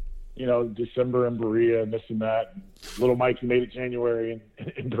about, December in Berea and this and that. And little Mikey made it January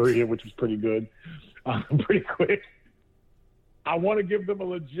in Berea, which was pretty good, pretty quick. I want to give them a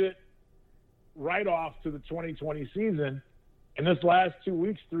legit write-off to the 2020 season. And this last 2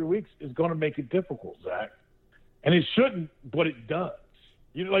 weeks, 3 weeks is going to make it difficult, Zach. And it shouldn't, but it does.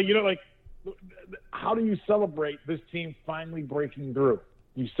 How do you celebrate this team finally breaking through?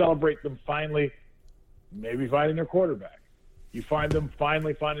 You celebrate them finally, maybe finding their quarterback. You find them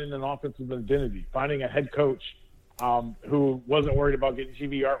finally finding an offensive identity, finding a head coach who wasn't worried about getting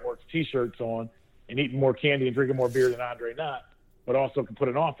TV Artworks T-shirts on and eating more candy and drinking more beer than Andre Knott, but also can put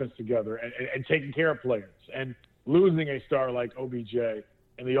an offense together and taking care of players and losing a star like OBJ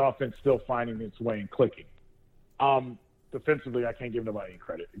and the offense still finding its way and clicking. Defensively, I can't give nobody any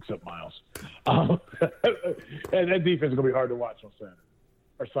credit except Miles. And that defense is going to be hard to watch on Saturday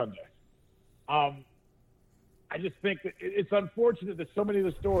or Sunday. I just think that it's unfortunate that so many of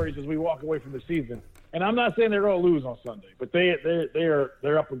the stories as we walk away from the season, and I'm not saying they're going to lose on Sunday, but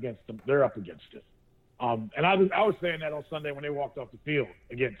they're up against them. They're up against it. And I was saying that on Sunday when they walked off the field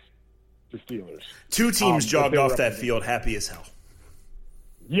against the Steelers. Two teams jogged off that field happy as hell.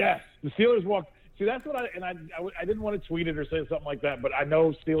 Yes, the Steelers walked. See, that's what I didn't want to tweet it or say something like that, but I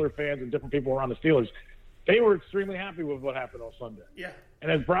know Steeler fans and different people around the Steelers, they were extremely happy with what happened on Sunday. Yeah.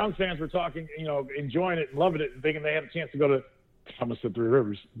 And as Browns fans were talking, enjoying it and loving it and thinking they had a chance to go to, I'm going to say Three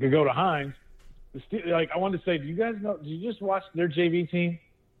Rivers, to go to Hines. I wanted to say, do you guys know, did you just watch their JV team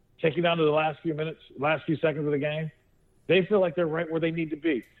taking down to the last few seconds of the game? They feel like they're right where they need to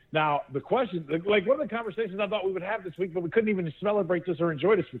be. Now, the question, like one of the conversations I thought we would have this week, but we couldn't even celebrate this or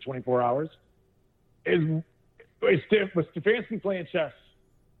enjoy this for 24 hours, was Stefanski playing chess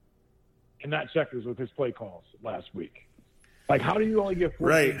and not checkers with his play calls last week. Like, how do you only get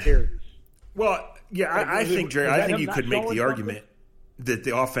 14 carries? Well, yeah, I think, Jerry, I think you could make the argument that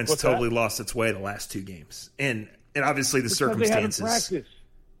the offense totally lost its way the last two games. And obviously the circumstances. They haven't practiced.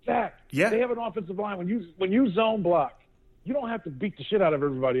 Zach, yeah. They have an offensive line. When you zone block you don't have to beat the shit out of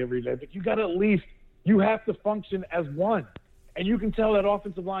everybody every day, but you got to at least – you have to function as one. And you can tell that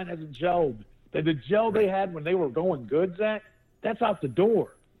offensive line hasn't gelled. That the gel they had when they were going good, Zach, that's out the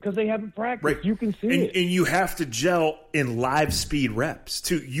door because they haven't practiced. Right. You can see it. And you have to gel in live speed reps,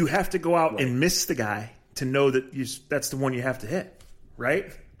 too. You have to go out and miss the guy to know that that's the one you have to hit,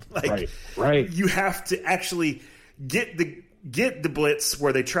 right? Like, right. You have to actually get the blitz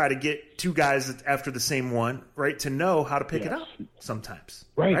where they try to get two guys after the same one, right, to know how to pick it up sometimes.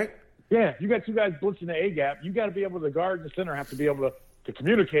 Right? Yeah, you got two guys blitzing the A-gap. You got to be able to, the guard and the center have to be able to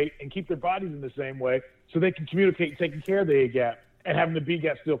communicate and keep their bodies in the same way so they can communicate taking care of the A-gap and having the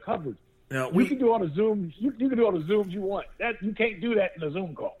B-gap still covered. Now, you can do all the Zooms. You can do all the Zooms you want. You can't do that in a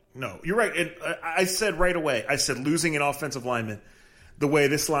Zoom call. No, you're right. And I said right away, losing an offensive lineman, the way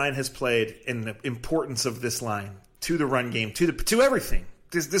this line has played and the importance of this line to the run game, to everything.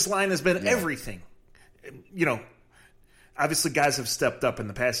 This line has been everything. You know, obviously guys have stepped up and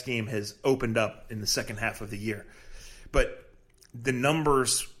the past game has opened up in the second half of the year. But the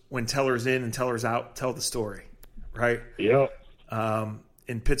numbers when Teller's in and Teller's out tell the story, right? Yep.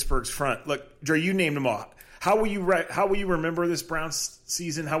 In Pittsburgh's front. Look, Dre, you named them all. How will you remember this Browns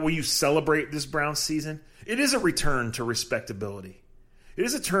season? How will you celebrate this Browns season? It is a return to respectability. It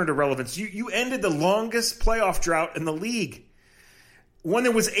is a turn to relevance. You ended the longest playoff drought in the league, one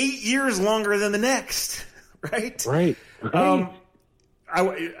that was 8 years longer than the next, right? Right.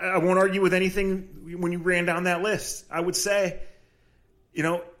 I won't argue with anything when you ran down that list. I would say, you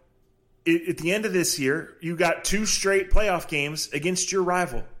know, at the end of this year, you got 2 straight playoff games against your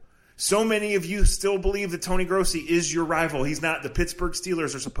rival. So many of you still believe that Tony Grossi is your rival. He's not. The Pittsburgh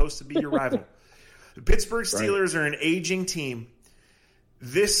Steelers are supposed to be your rival. The Pittsburgh Steelers are an aging team.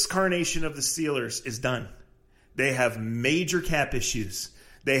 This carnation of the Steelers is done. They have major cap issues.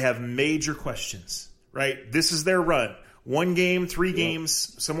 They have major questions, right? This is their run. 1 game, 3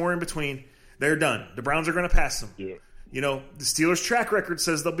 games, somewhere in between. They're done. The Browns are going to pass them. Yeah. You know, the Steelers' track record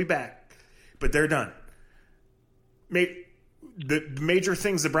says they'll be back, but they're done. The major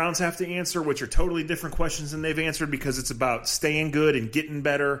things the Browns have to answer, which are totally different questions than they've answered because it's about staying good and getting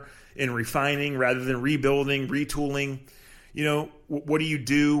better and refining rather than rebuilding, retooling. You know, what do you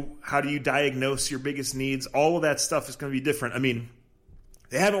do? How do you diagnose your biggest needs? All of that stuff is going to be different. I mean,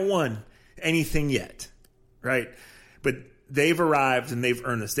 they haven't won anything yet, right? But they've arrived and they've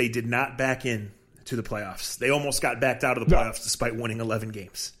earned this. They did not back in to the playoffs. They almost got backed out of the playoffs despite winning 11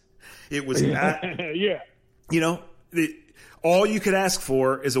 games. It was not, you know, all you could ask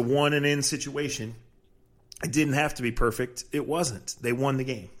for is a 1-and-in situation. It didn't have to be perfect. It wasn't. They won the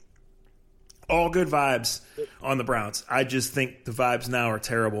game. All good vibes on the Browns. I just think the vibes now are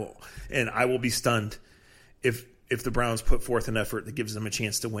terrible, and I will be stunned if the Browns put forth an effort that gives them a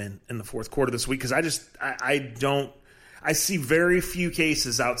chance to win in the fourth quarter this week because I see very few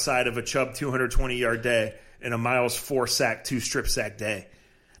cases outside of a Chubb 220-yard day and a Miles 4-sack, 2-strip sack day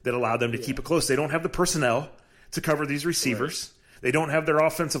that allow them to keep it close. They don't have the personnel to cover these receivers. Right. They don't have their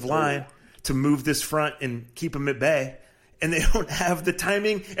offensive line to move this front and keep them at bay. And they don't have the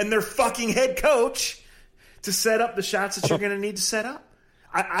timing and their fucking head coach to set up the shots that you're going to need to set up.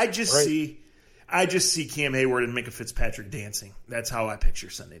 I just see Cam Hayward and Minka Fitzpatrick dancing. That's how I picture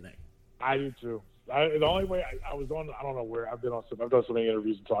Sunday night. I do too. The only way I was on, I don't know where I've done so many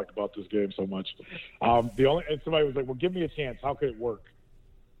interviews and talked about this game so much. And somebody was like, "Well, give me a chance. How could it work?"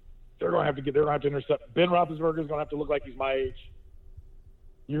 They're going to have to intercept. Ben Roethlisberger is going to have to look like he's my age.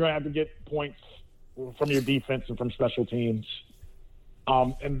 You're going to have to get points from your defense and from special teams.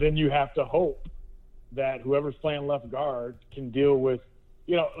 And then you have to hope that whoever's playing left guard can deal with,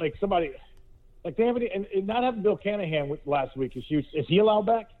 you know, like somebody like they haven't, and not having Bill Canahan last week is huge. Is he allowed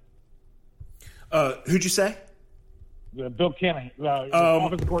back? Who'd you say? Bill Canahan.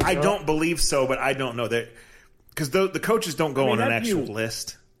 I don't believe so, but I don't know that because the coaches don't go on an actual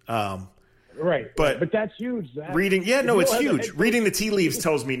list. Right, but that's huge. Zach. It's huge. Reading the tea leaves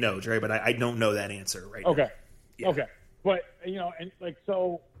tells me no, Dre, but I don't know that answer right now. Okay, but you know, and like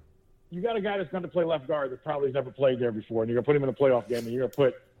so, you got a guy that's going to play left guard that probably has never played there before, and you're going to put him in a playoff game, and you're going to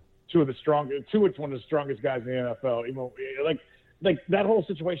put one of the strongest guys in the NFL. You know, like that whole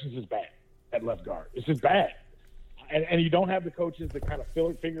situation is just bad at left guard. It's just bad, and you don't have the coaches to kind of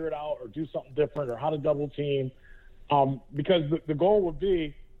figure it out or do something different or how to double team, because the goal would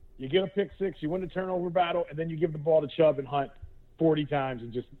be. You get a pick six, you win the turnover battle, and then you give the ball to Chubb and Hunt 40 times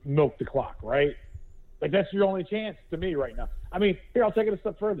and just milk the clock, right? Like, that's your only chance to me right now. I mean, here, I'll take it a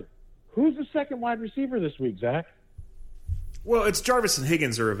step further. Who's the second wide receiver this week, Zach? Well, it's Jarvis and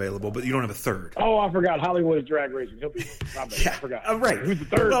Higgins are available, but you don't have a third. Oh, I forgot. Hollywood is drag racing. He'll be I forgot. Right. Who's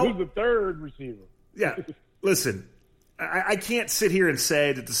the third receiver? Yeah. Listen, I can't sit here and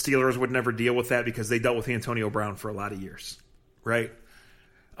say that the Steelers would never deal with that because they dealt with Antonio Brown for a lot of years, right?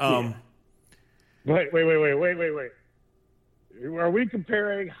 Wait. Are we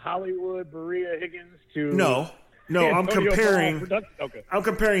comparing Hollywood, Berea, Higgins to No, I'm comparing. Okay. I'm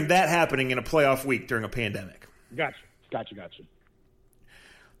comparing that happening in a playoff week during a pandemic. Gotcha.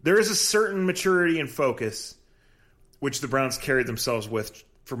 There is a certain maturity and focus which the Browns carried themselves with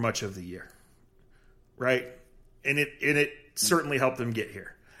for much of the year, right? And it certainly helped them get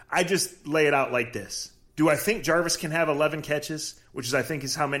here. I just lay it out like this. Do I think Jarvis can have 11 catches, which I think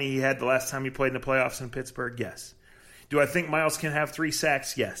is how many he had the last time he played in the playoffs in Pittsburgh? Yes. Do I think Miles can have 3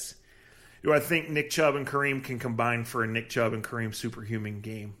 sacks? Yes. Do I think Nick Chubb and Kareem can combine for a Nick Chubb and Kareem superhuman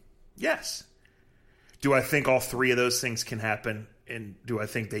game? Yes. Do I think all 3 of those things can happen, and do I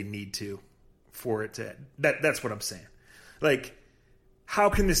think they need to for it to – that's what I'm saying. Like, how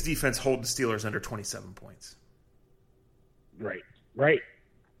can this defense hold the Steelers under 27 points? Right.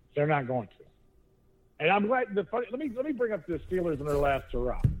 They're not going to. And I'm glad. Let me bring up the Steelers in their last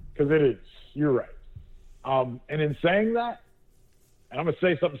hurrah, because it is. You're right. And in saying that, and I'm going to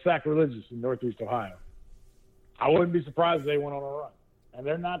say something sacrilegious in Northeast Ohio, I wouldn't be surprised if they went on a run. And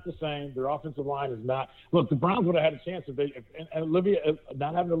they're not the same. Their offensive line is not. Look, the Browns would have had a chance if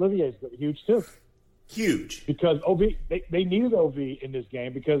not having Olivier is huge too. Huge. Because they needed OV in this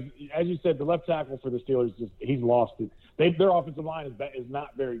game because, as you said, the left tackle for the Steelers, he's lost it. Their offensive line is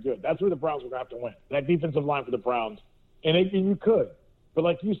not very good. That's where the Browns are going to have to win. That defensive line for the Browns. And you could. But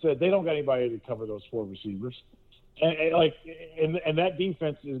like you said, they don't got anybody to cover those 4 receivers. And that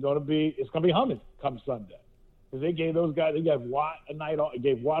defense is going to be humming come Sunday. Because they gave those guys, they gave Watt a night off,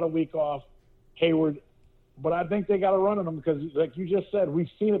 gave Watt a week off, Hayward. But I think they got to run on them because, like you just said, we've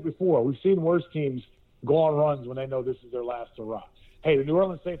seen it before. We've seen worse teams go on runs when they know this is their last hurrah. Hey, the New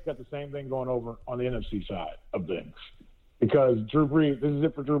Orleans Saints got the same thing going over on the NFC side of things. Because Drew Brees, this is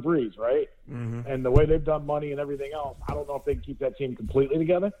it for Drew Brees, right? Mm-hmm. And the way they've done money and everything else, I don't know if they can keep that team completely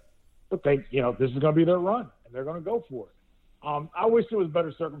together. But this is going to be their run, and they're going to go for it. I wish there was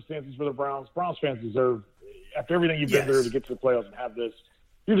better circumstances for the Browns. Browns fans deserve, after everything you've been through to get to the playoffs and have this,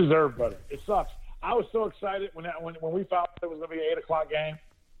 you deserve better. It sucks. I was so excited when we found out it was going to be an 8:00 game.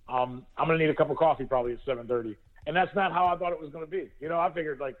 I'm going to need a cup of coffee probably at 7:30, and that's not how I thought it was going to be. I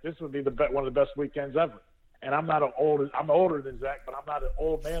figured this would be one of the best weekends ever. And I'm older than Zach, but I'm not an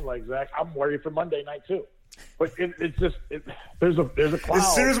old man like Zach. I'm worried for Monday night too. But there's a cloud.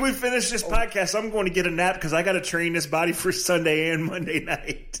 As soon as we finish this podcast, I'm going to get a nap because I got to train this body for Sunday and Monday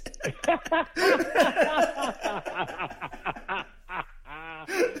night.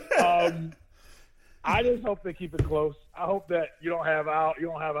 I just hope they keep it close. I hope that you don't have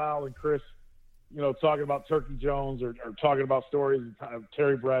Al and Chris, talking about Turkey Jones or talking about stories of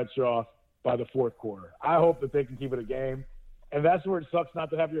Terry Bradshaw by the fourth quarter. I hope that they can keep it a game. And that's where it sucks not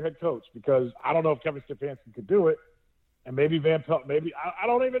to have your head coach, because I don't know if Kevin Stefanski could do it. And maybe Van Pelt, I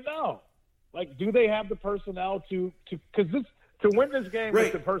don't even know. Like, do they have the personnel to win this game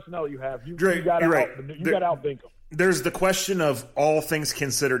with the personnel you have? You got to outthink them. There's the question of, all things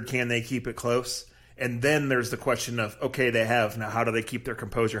considered, can they keep it close? And then there's the question of, okay, they have. Now, how do they keep their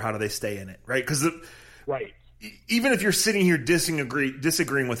composure? How do they stay in it? Right? Because even if you're sitting here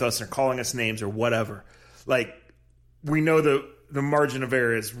disagreeing with us or calling us names or whatever, like, we know the margin of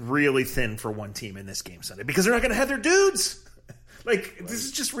error is really thin for one team in this game Sunday because they're not going to have their dudes. This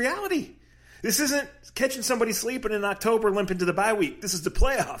is just reality. This isn't catching somebody sleeping in October, limping to the bye week. This is the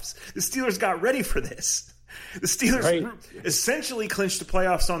playoffs. The Steelers got ready for this. The Steelers essentially clinched the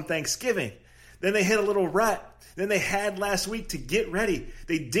playoffs on Thanksgiving. Then they hit a little rut. Then they had last week to get ready.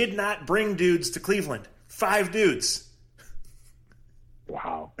 They did not bring dudes to Cleveland. 5 dudes.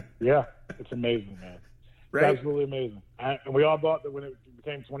 Wow. Yeah, it's amazing, man. Right? That's really amazing. And we all thought that when it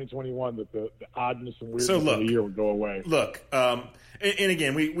became 2021 that the oddness and weirdness of the year would go away. Look, and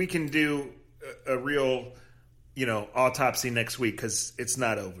again, we can do a real, autopsy next week because it's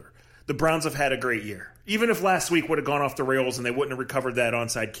not over. The Browns have had a great year. Even if last week would have gone off the rails and they wouldn't have recovered that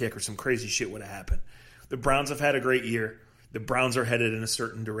onside kick or some crazy shit would have happened. The Browns have had a great year. The Browns are headed in a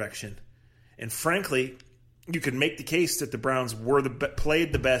certain direction. And frankly, you could make the case that the Browns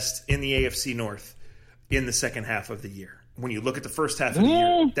played the best in the AFC North in the second half of the year. When you look at the first half of the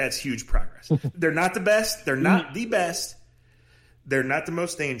year, that's huge progress. They're not the best. They're not the best. They're not the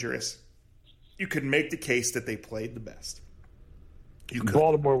most dangerous. You could make the case that they played the best.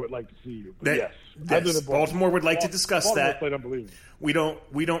 Baltimore would like to see you. Yes. Baltimore would like to discuss that. Played unbelievable. We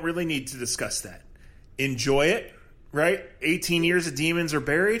don't really need to discuss that. Enjoy it, right? 18 years of demons are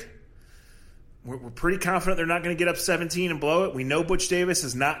buried. We're pretty confident they're not going to get up 17 and blow it. We know Butch Davis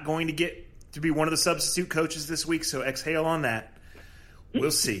is not going to get to be one of the substitute coaches this week, so exhale on that.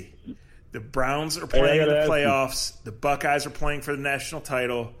 We'll see. The Browns are playing in the playoffs. The Buckeyes are playing for the national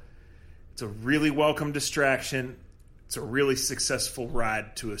title. It's a really welcome distraction. It's a really successful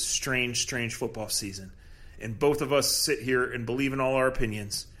ride to a strange, strange football season. And both of us sit here and believe in all our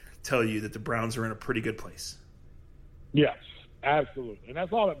opinions, tell you that the Browns are in a pretty good place. Yes, absolutely. And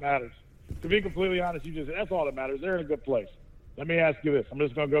that's all that matters. To be completely honest, that's all that matters. They're in a good place. Let me ask you this. I'm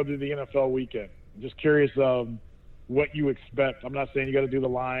just going to go through the NFL weekend. I'm just curious what you expect. I'm not saying you got to do the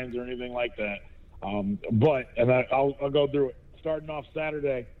lines or anything like that. I'll go through it. Starting off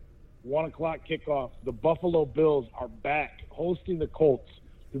Saturday, 1 o'clock kickoff. The Buffalo Bills are back hosting the Colts.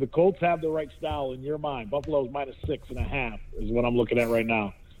 Do the Colts have the right style in your mind? Buffalo's -6.5 is what I'm looking at right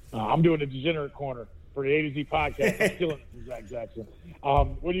now. I'm doing the degenerate corner for the A to Z podcast. I'm killing it from Zach Jackson.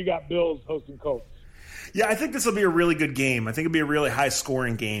 What do you got, Bills hosting Colts? Yeah, I think this will be a really good game. I think it'll be a really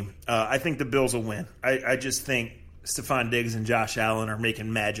high-scoring game. I think the Bills will win. I just think Stephon Diggs and Josh Allen are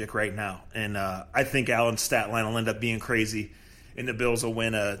making magic right now. And I think Allen's stat line will end up being crazy, and the Bills will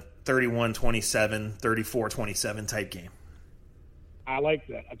win a 31-27, 34-27 type game. I like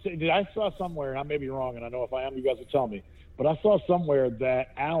that. I saw somewhere, and I may be wrong, and I know if I am, you guys will tell me, but I saw somewhere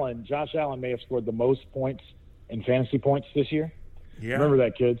that Josh Allen may have scored the most points in fantasy points this year. Yeah. Remember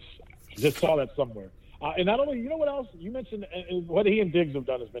that, kids. Just saw that somewhere. And not only, you know what else? You mentioned what he and Diggs have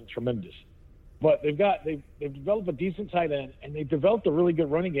done has been tremendous. But they've developed a decent tight end, and they've developed a really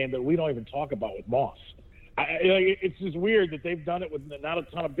good running game that we don't even talk about with Moss. It's just weird that they've done it with not a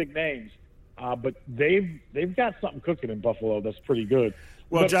ton of big names. But they've got something cooking in Buffalo that's pretty good.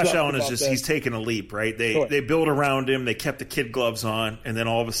 Well, Josh Allen he's taken a leap, right? They built around him, they kept the kid gloves on, and then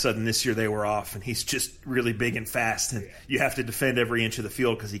all of a sudden this year they were off, and he's just really big and fast, and you have to defend every inch of the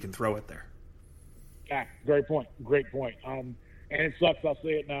field because he can throw it there. Yeah, great point. And it sucks, I'll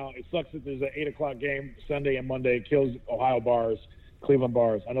say it now, it sucks that there's an 8 o'clock game Sunday and Monday. It kills Ohio bars, Cleveland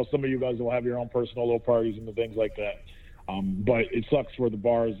bars. I know some of you guys will have your own personal little parties and things like that. But it sucks for the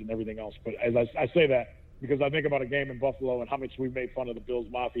bars and everything else. But as I say that because I think about a game in Buffalo and how much we've made fun of the Bills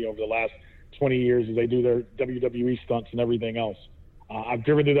Mafia over the last 20 years as they do their WWE stunts and everything else. I've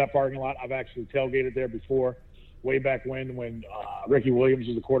driven through that parking lot. I've actually tailgated there before, way back when Ricky Williams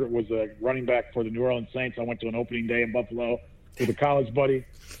was a running back for the New Orleans Saints. I went to an opening day in Buffalo with a college buddy.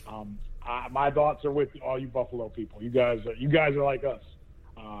 My thoughts are with all you Buffalo people. You guys are like us.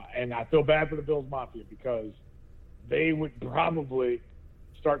 And I feel bad for the Bills Mafia because they would probably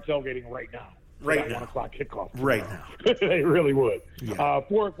start tailgating right now. 1 o'clock kickoff tomorrow. Right now. They really would. Yeah.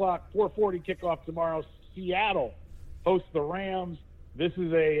 4 o'clock, 4:40 kickoff tomorrow. Seattle hosts the Rams. This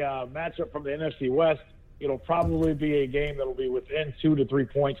is a matchup from the NFC West. It'll probably be a game that'll be within 2 to 3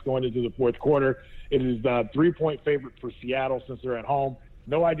 points going into the fourth quarter. It is the 3-point favorite for Seattle since they're at home.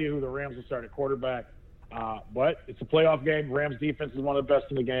 No idea who the Rams will start at quarterback. But it's a playoff game. Rams defense is one of the best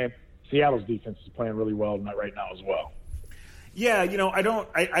in the game. Seattle's defense is playing really well right now as well. Yeah,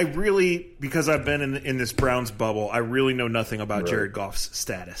 I really, because I've been in this Browns bubble, I really know nothing about Jared Goff's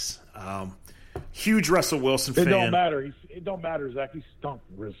status. Huge Russell Wilson fan. It don't matter, Zach. He stunk.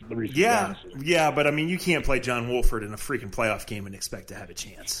 Yeah, but I mean, you can't play John Wolford in a freaking playoff game and expect to have a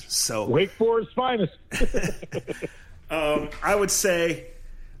chance. So Wake Forest's finest. I would say,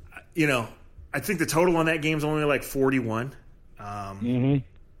 I think the total on that game is only like 41.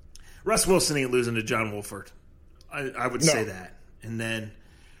 Russ Wilson ain't losing to John Wolford. I would say that. And then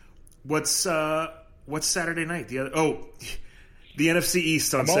what's Saturday night? The NFC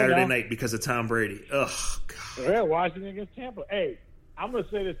East on Saturday night because of Tom Brady. Ugh, God. Yeah, Washington against Tampa. Hey, I'm going to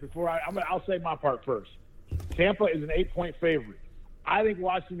say this before I'll say my part first. Tampa is an 8-point favorite. I think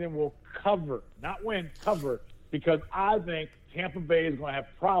Washington will cover, not win, cover, because I think Tampa Bay is going to have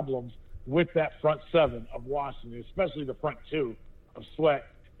problems with that front seven of Washington, especially the front two of Sweat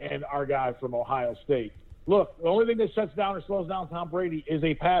and our guy from Ohio State. Look, the only thing that shuts down or slows down Tom Brady is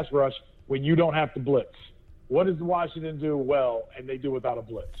a pass rush when you don't have to blitz. What does Washington do well, and they do without a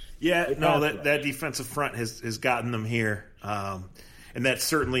blitz? Yeah, that defensive front has gotten them here, and that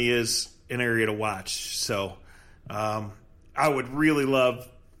certainly is an area to watch. So I would really love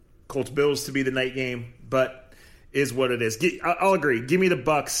Colts-Bills to be the night game, but is what it is. I'll agree. Give me the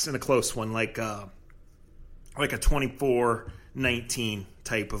Bucks in a close one, like a 24-19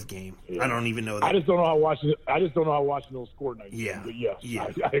 type of game. Yeah. I don't even know that. I just don't know how Washington will score tonight. Yeah. But yes, yeah.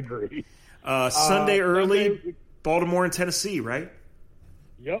 I agree. Sunday early, Baltimore and Tennessee, right?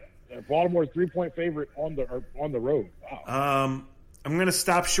 Yep. Baltimore's 3-point favorite on the road. Wow. I'm going to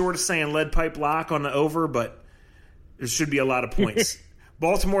stop short of saying lead pipe lock on the over, but there should be a lot of points.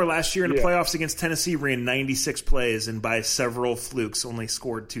 Baltimore last year in the Yeah. playoffs against Tennessee ran 96 plays and by several flukes only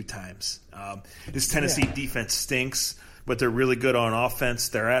scored 2 times. This Tennessee defense stinks, but they're really good on offense.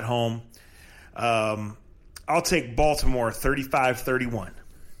 They're at home. I'll take Baltimore 35-31.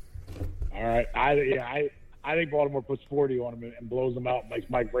 All right. I think Baltimore puts 40 on them and blows them out, makes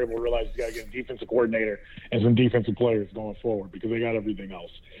Mike Vrabel realize he's got to get a defensive coordinator and some defensive players going forward because they got everything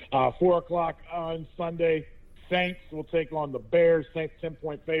else. 4 o'clock on Sunday, Saints will take on the Bears. Saints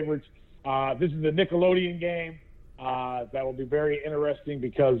 10-point favorites. This is the Nickelodeon game. That will be very interesting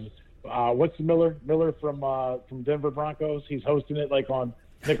because what's Miller from Denver Broncos? He's hosting it like on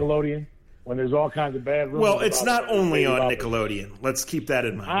Nickelodeon when there's all kinds of bad rumors. Well, it's not only on it. Nickelodeon. Let's keep that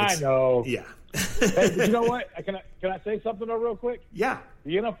in mind. I know. Yeah. Hey, but you know what? Can I say something though, real quick? Yeah.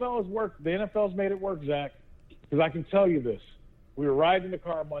 The NFL has worked. The NFL's made it work, Zach. Because I can tell you this: we were riding in the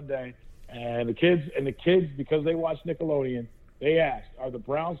car Monday, and the kids, because they watch Nickelodeon, they asked, "Are the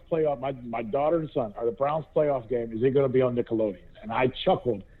Browns playoff? My daughter and son, are the Browns playoff game? Is it going to be on Nickelodeon?" And I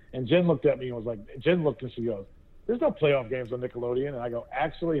chuckled, and Jen looked at me and was like, "Jen looked and she goes, there's no playoff games on Nickelodeon." And I go,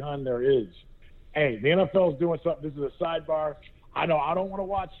 "Actually, hon, there is." Hey, the NFL's doing something. This is a sidebar. I know I don't want to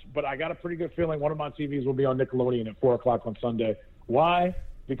watch, but I got a pretty good feeling one of my TVs will be on Nickelodeon at 4 o'clock on Sunday. Why?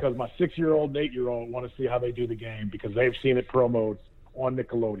 Because my 6-year-old and 8-year-old want to see how they do the game because they've seen it promoted on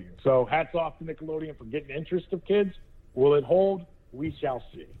Nickelodeon. So hats off to Nickelodeon for getting the interest of kids. Will it hold? We shall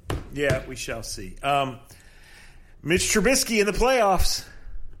see. Yeah, we shall see. Mitch Trubisky in the playoffs.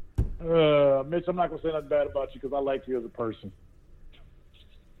 Mitch, I'm not going to say nothing bad about you because I like you as a person.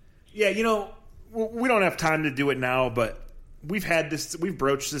 Yeah, we don't have time to do it now, but we've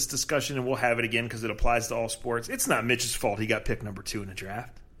broached this discussion and we'll have it again because it applies to all sports. It's not Mitch's fault he got picked number 2 in the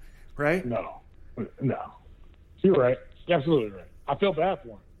draft, right? No. You're right. You're absolutely right. I feel bad for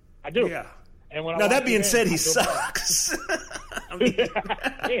him. I do. Yeah. And when now, that being said, he sucks.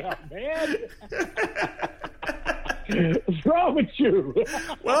 Yeah, man. What's wrong with you?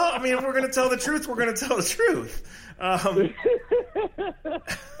 Well, I mean, if we're going to tell the truth, we're going to tell the truth.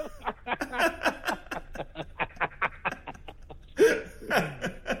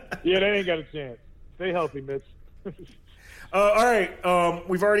 Yeah, they ain't got a chance. Stay healthy, Mitch. All right.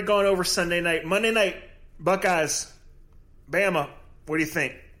 We've already gone over Sunday night. Monday night, Buckeyes, Bama. What do you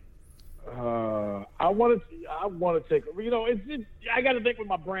think? I want to take. I got to think with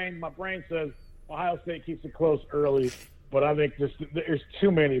my brain. My brain says Ohio State keeps it close early, but I think there's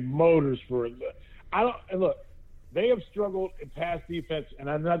too many motors for it. Look. They have struggled in pass defense, and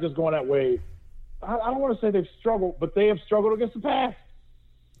I'm not just going that way. I don't want to say they've struggled, but they have struggled against the pass.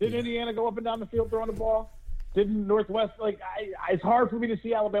 Didn't Indiana go up and down the field throwing the ball? Didn't Northwest? It's hard for me to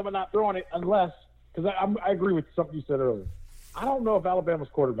see Alabama not throwing it unless – because I agree with something you said earlier. I don't know if Alabama's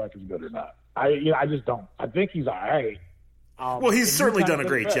quarterback is good or not. I just don't. I think he's all right. Well, he's certainly done a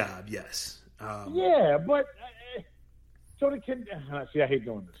great job, yes. Yeah, but so the kid – see, I hate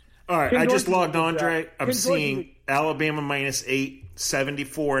doing this. All right, I just logged on, Dre. I'm seeing Alabama -8,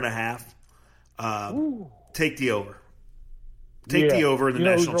 74.5. Take the over. Take the over in the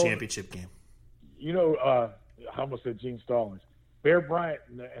national championship game. I almost said Gene Stallings. Bear Bryant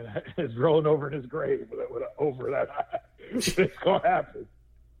is rolling over in his grave with an over that high. It's going to happen.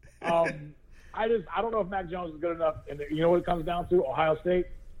 I don't know if Mac Jones is good enough. And you know what it comes down to? Ohio State,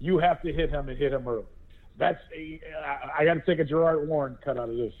 you have to hit him and hit him early. I got to take a Gerard Warren cut out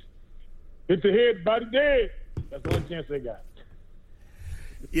of this. Hit the head, body dead. That's the only chance they got.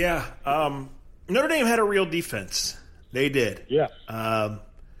 Yeah. Notre Dame had a real defense. They did. Yeah. I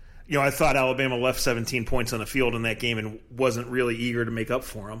thought Alabama left 17 points on the field in that game and wasn't really eager to make up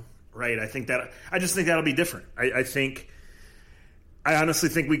for them. Right. I just think that'll be different. I honestly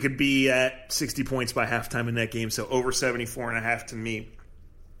think we could be at 60 points by halftime in that game. So over 74.5 to me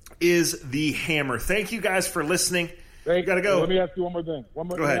is the hammer. Thank you guys for listening. You got to go. Let me ask you one more thing. Go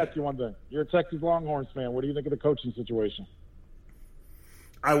ahead. Let me ask you one thing. You're a Texas Longhorns fan. What do you think of the coaching situation?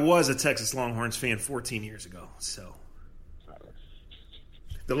 I was a Texas Longhorns fan 14 years ago. So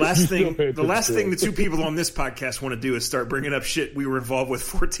the last thing the two people on this podcast want to do is start bringing up shit we were involved with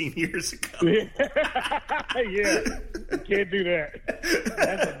 14 years ago. Yeah, you can't do that.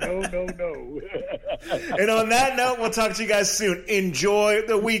 That's a no. And on that note, we'll talk to you guys soon. Enjoy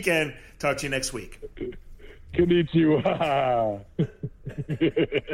the weekend. Talk to you next week. Konnichiwa.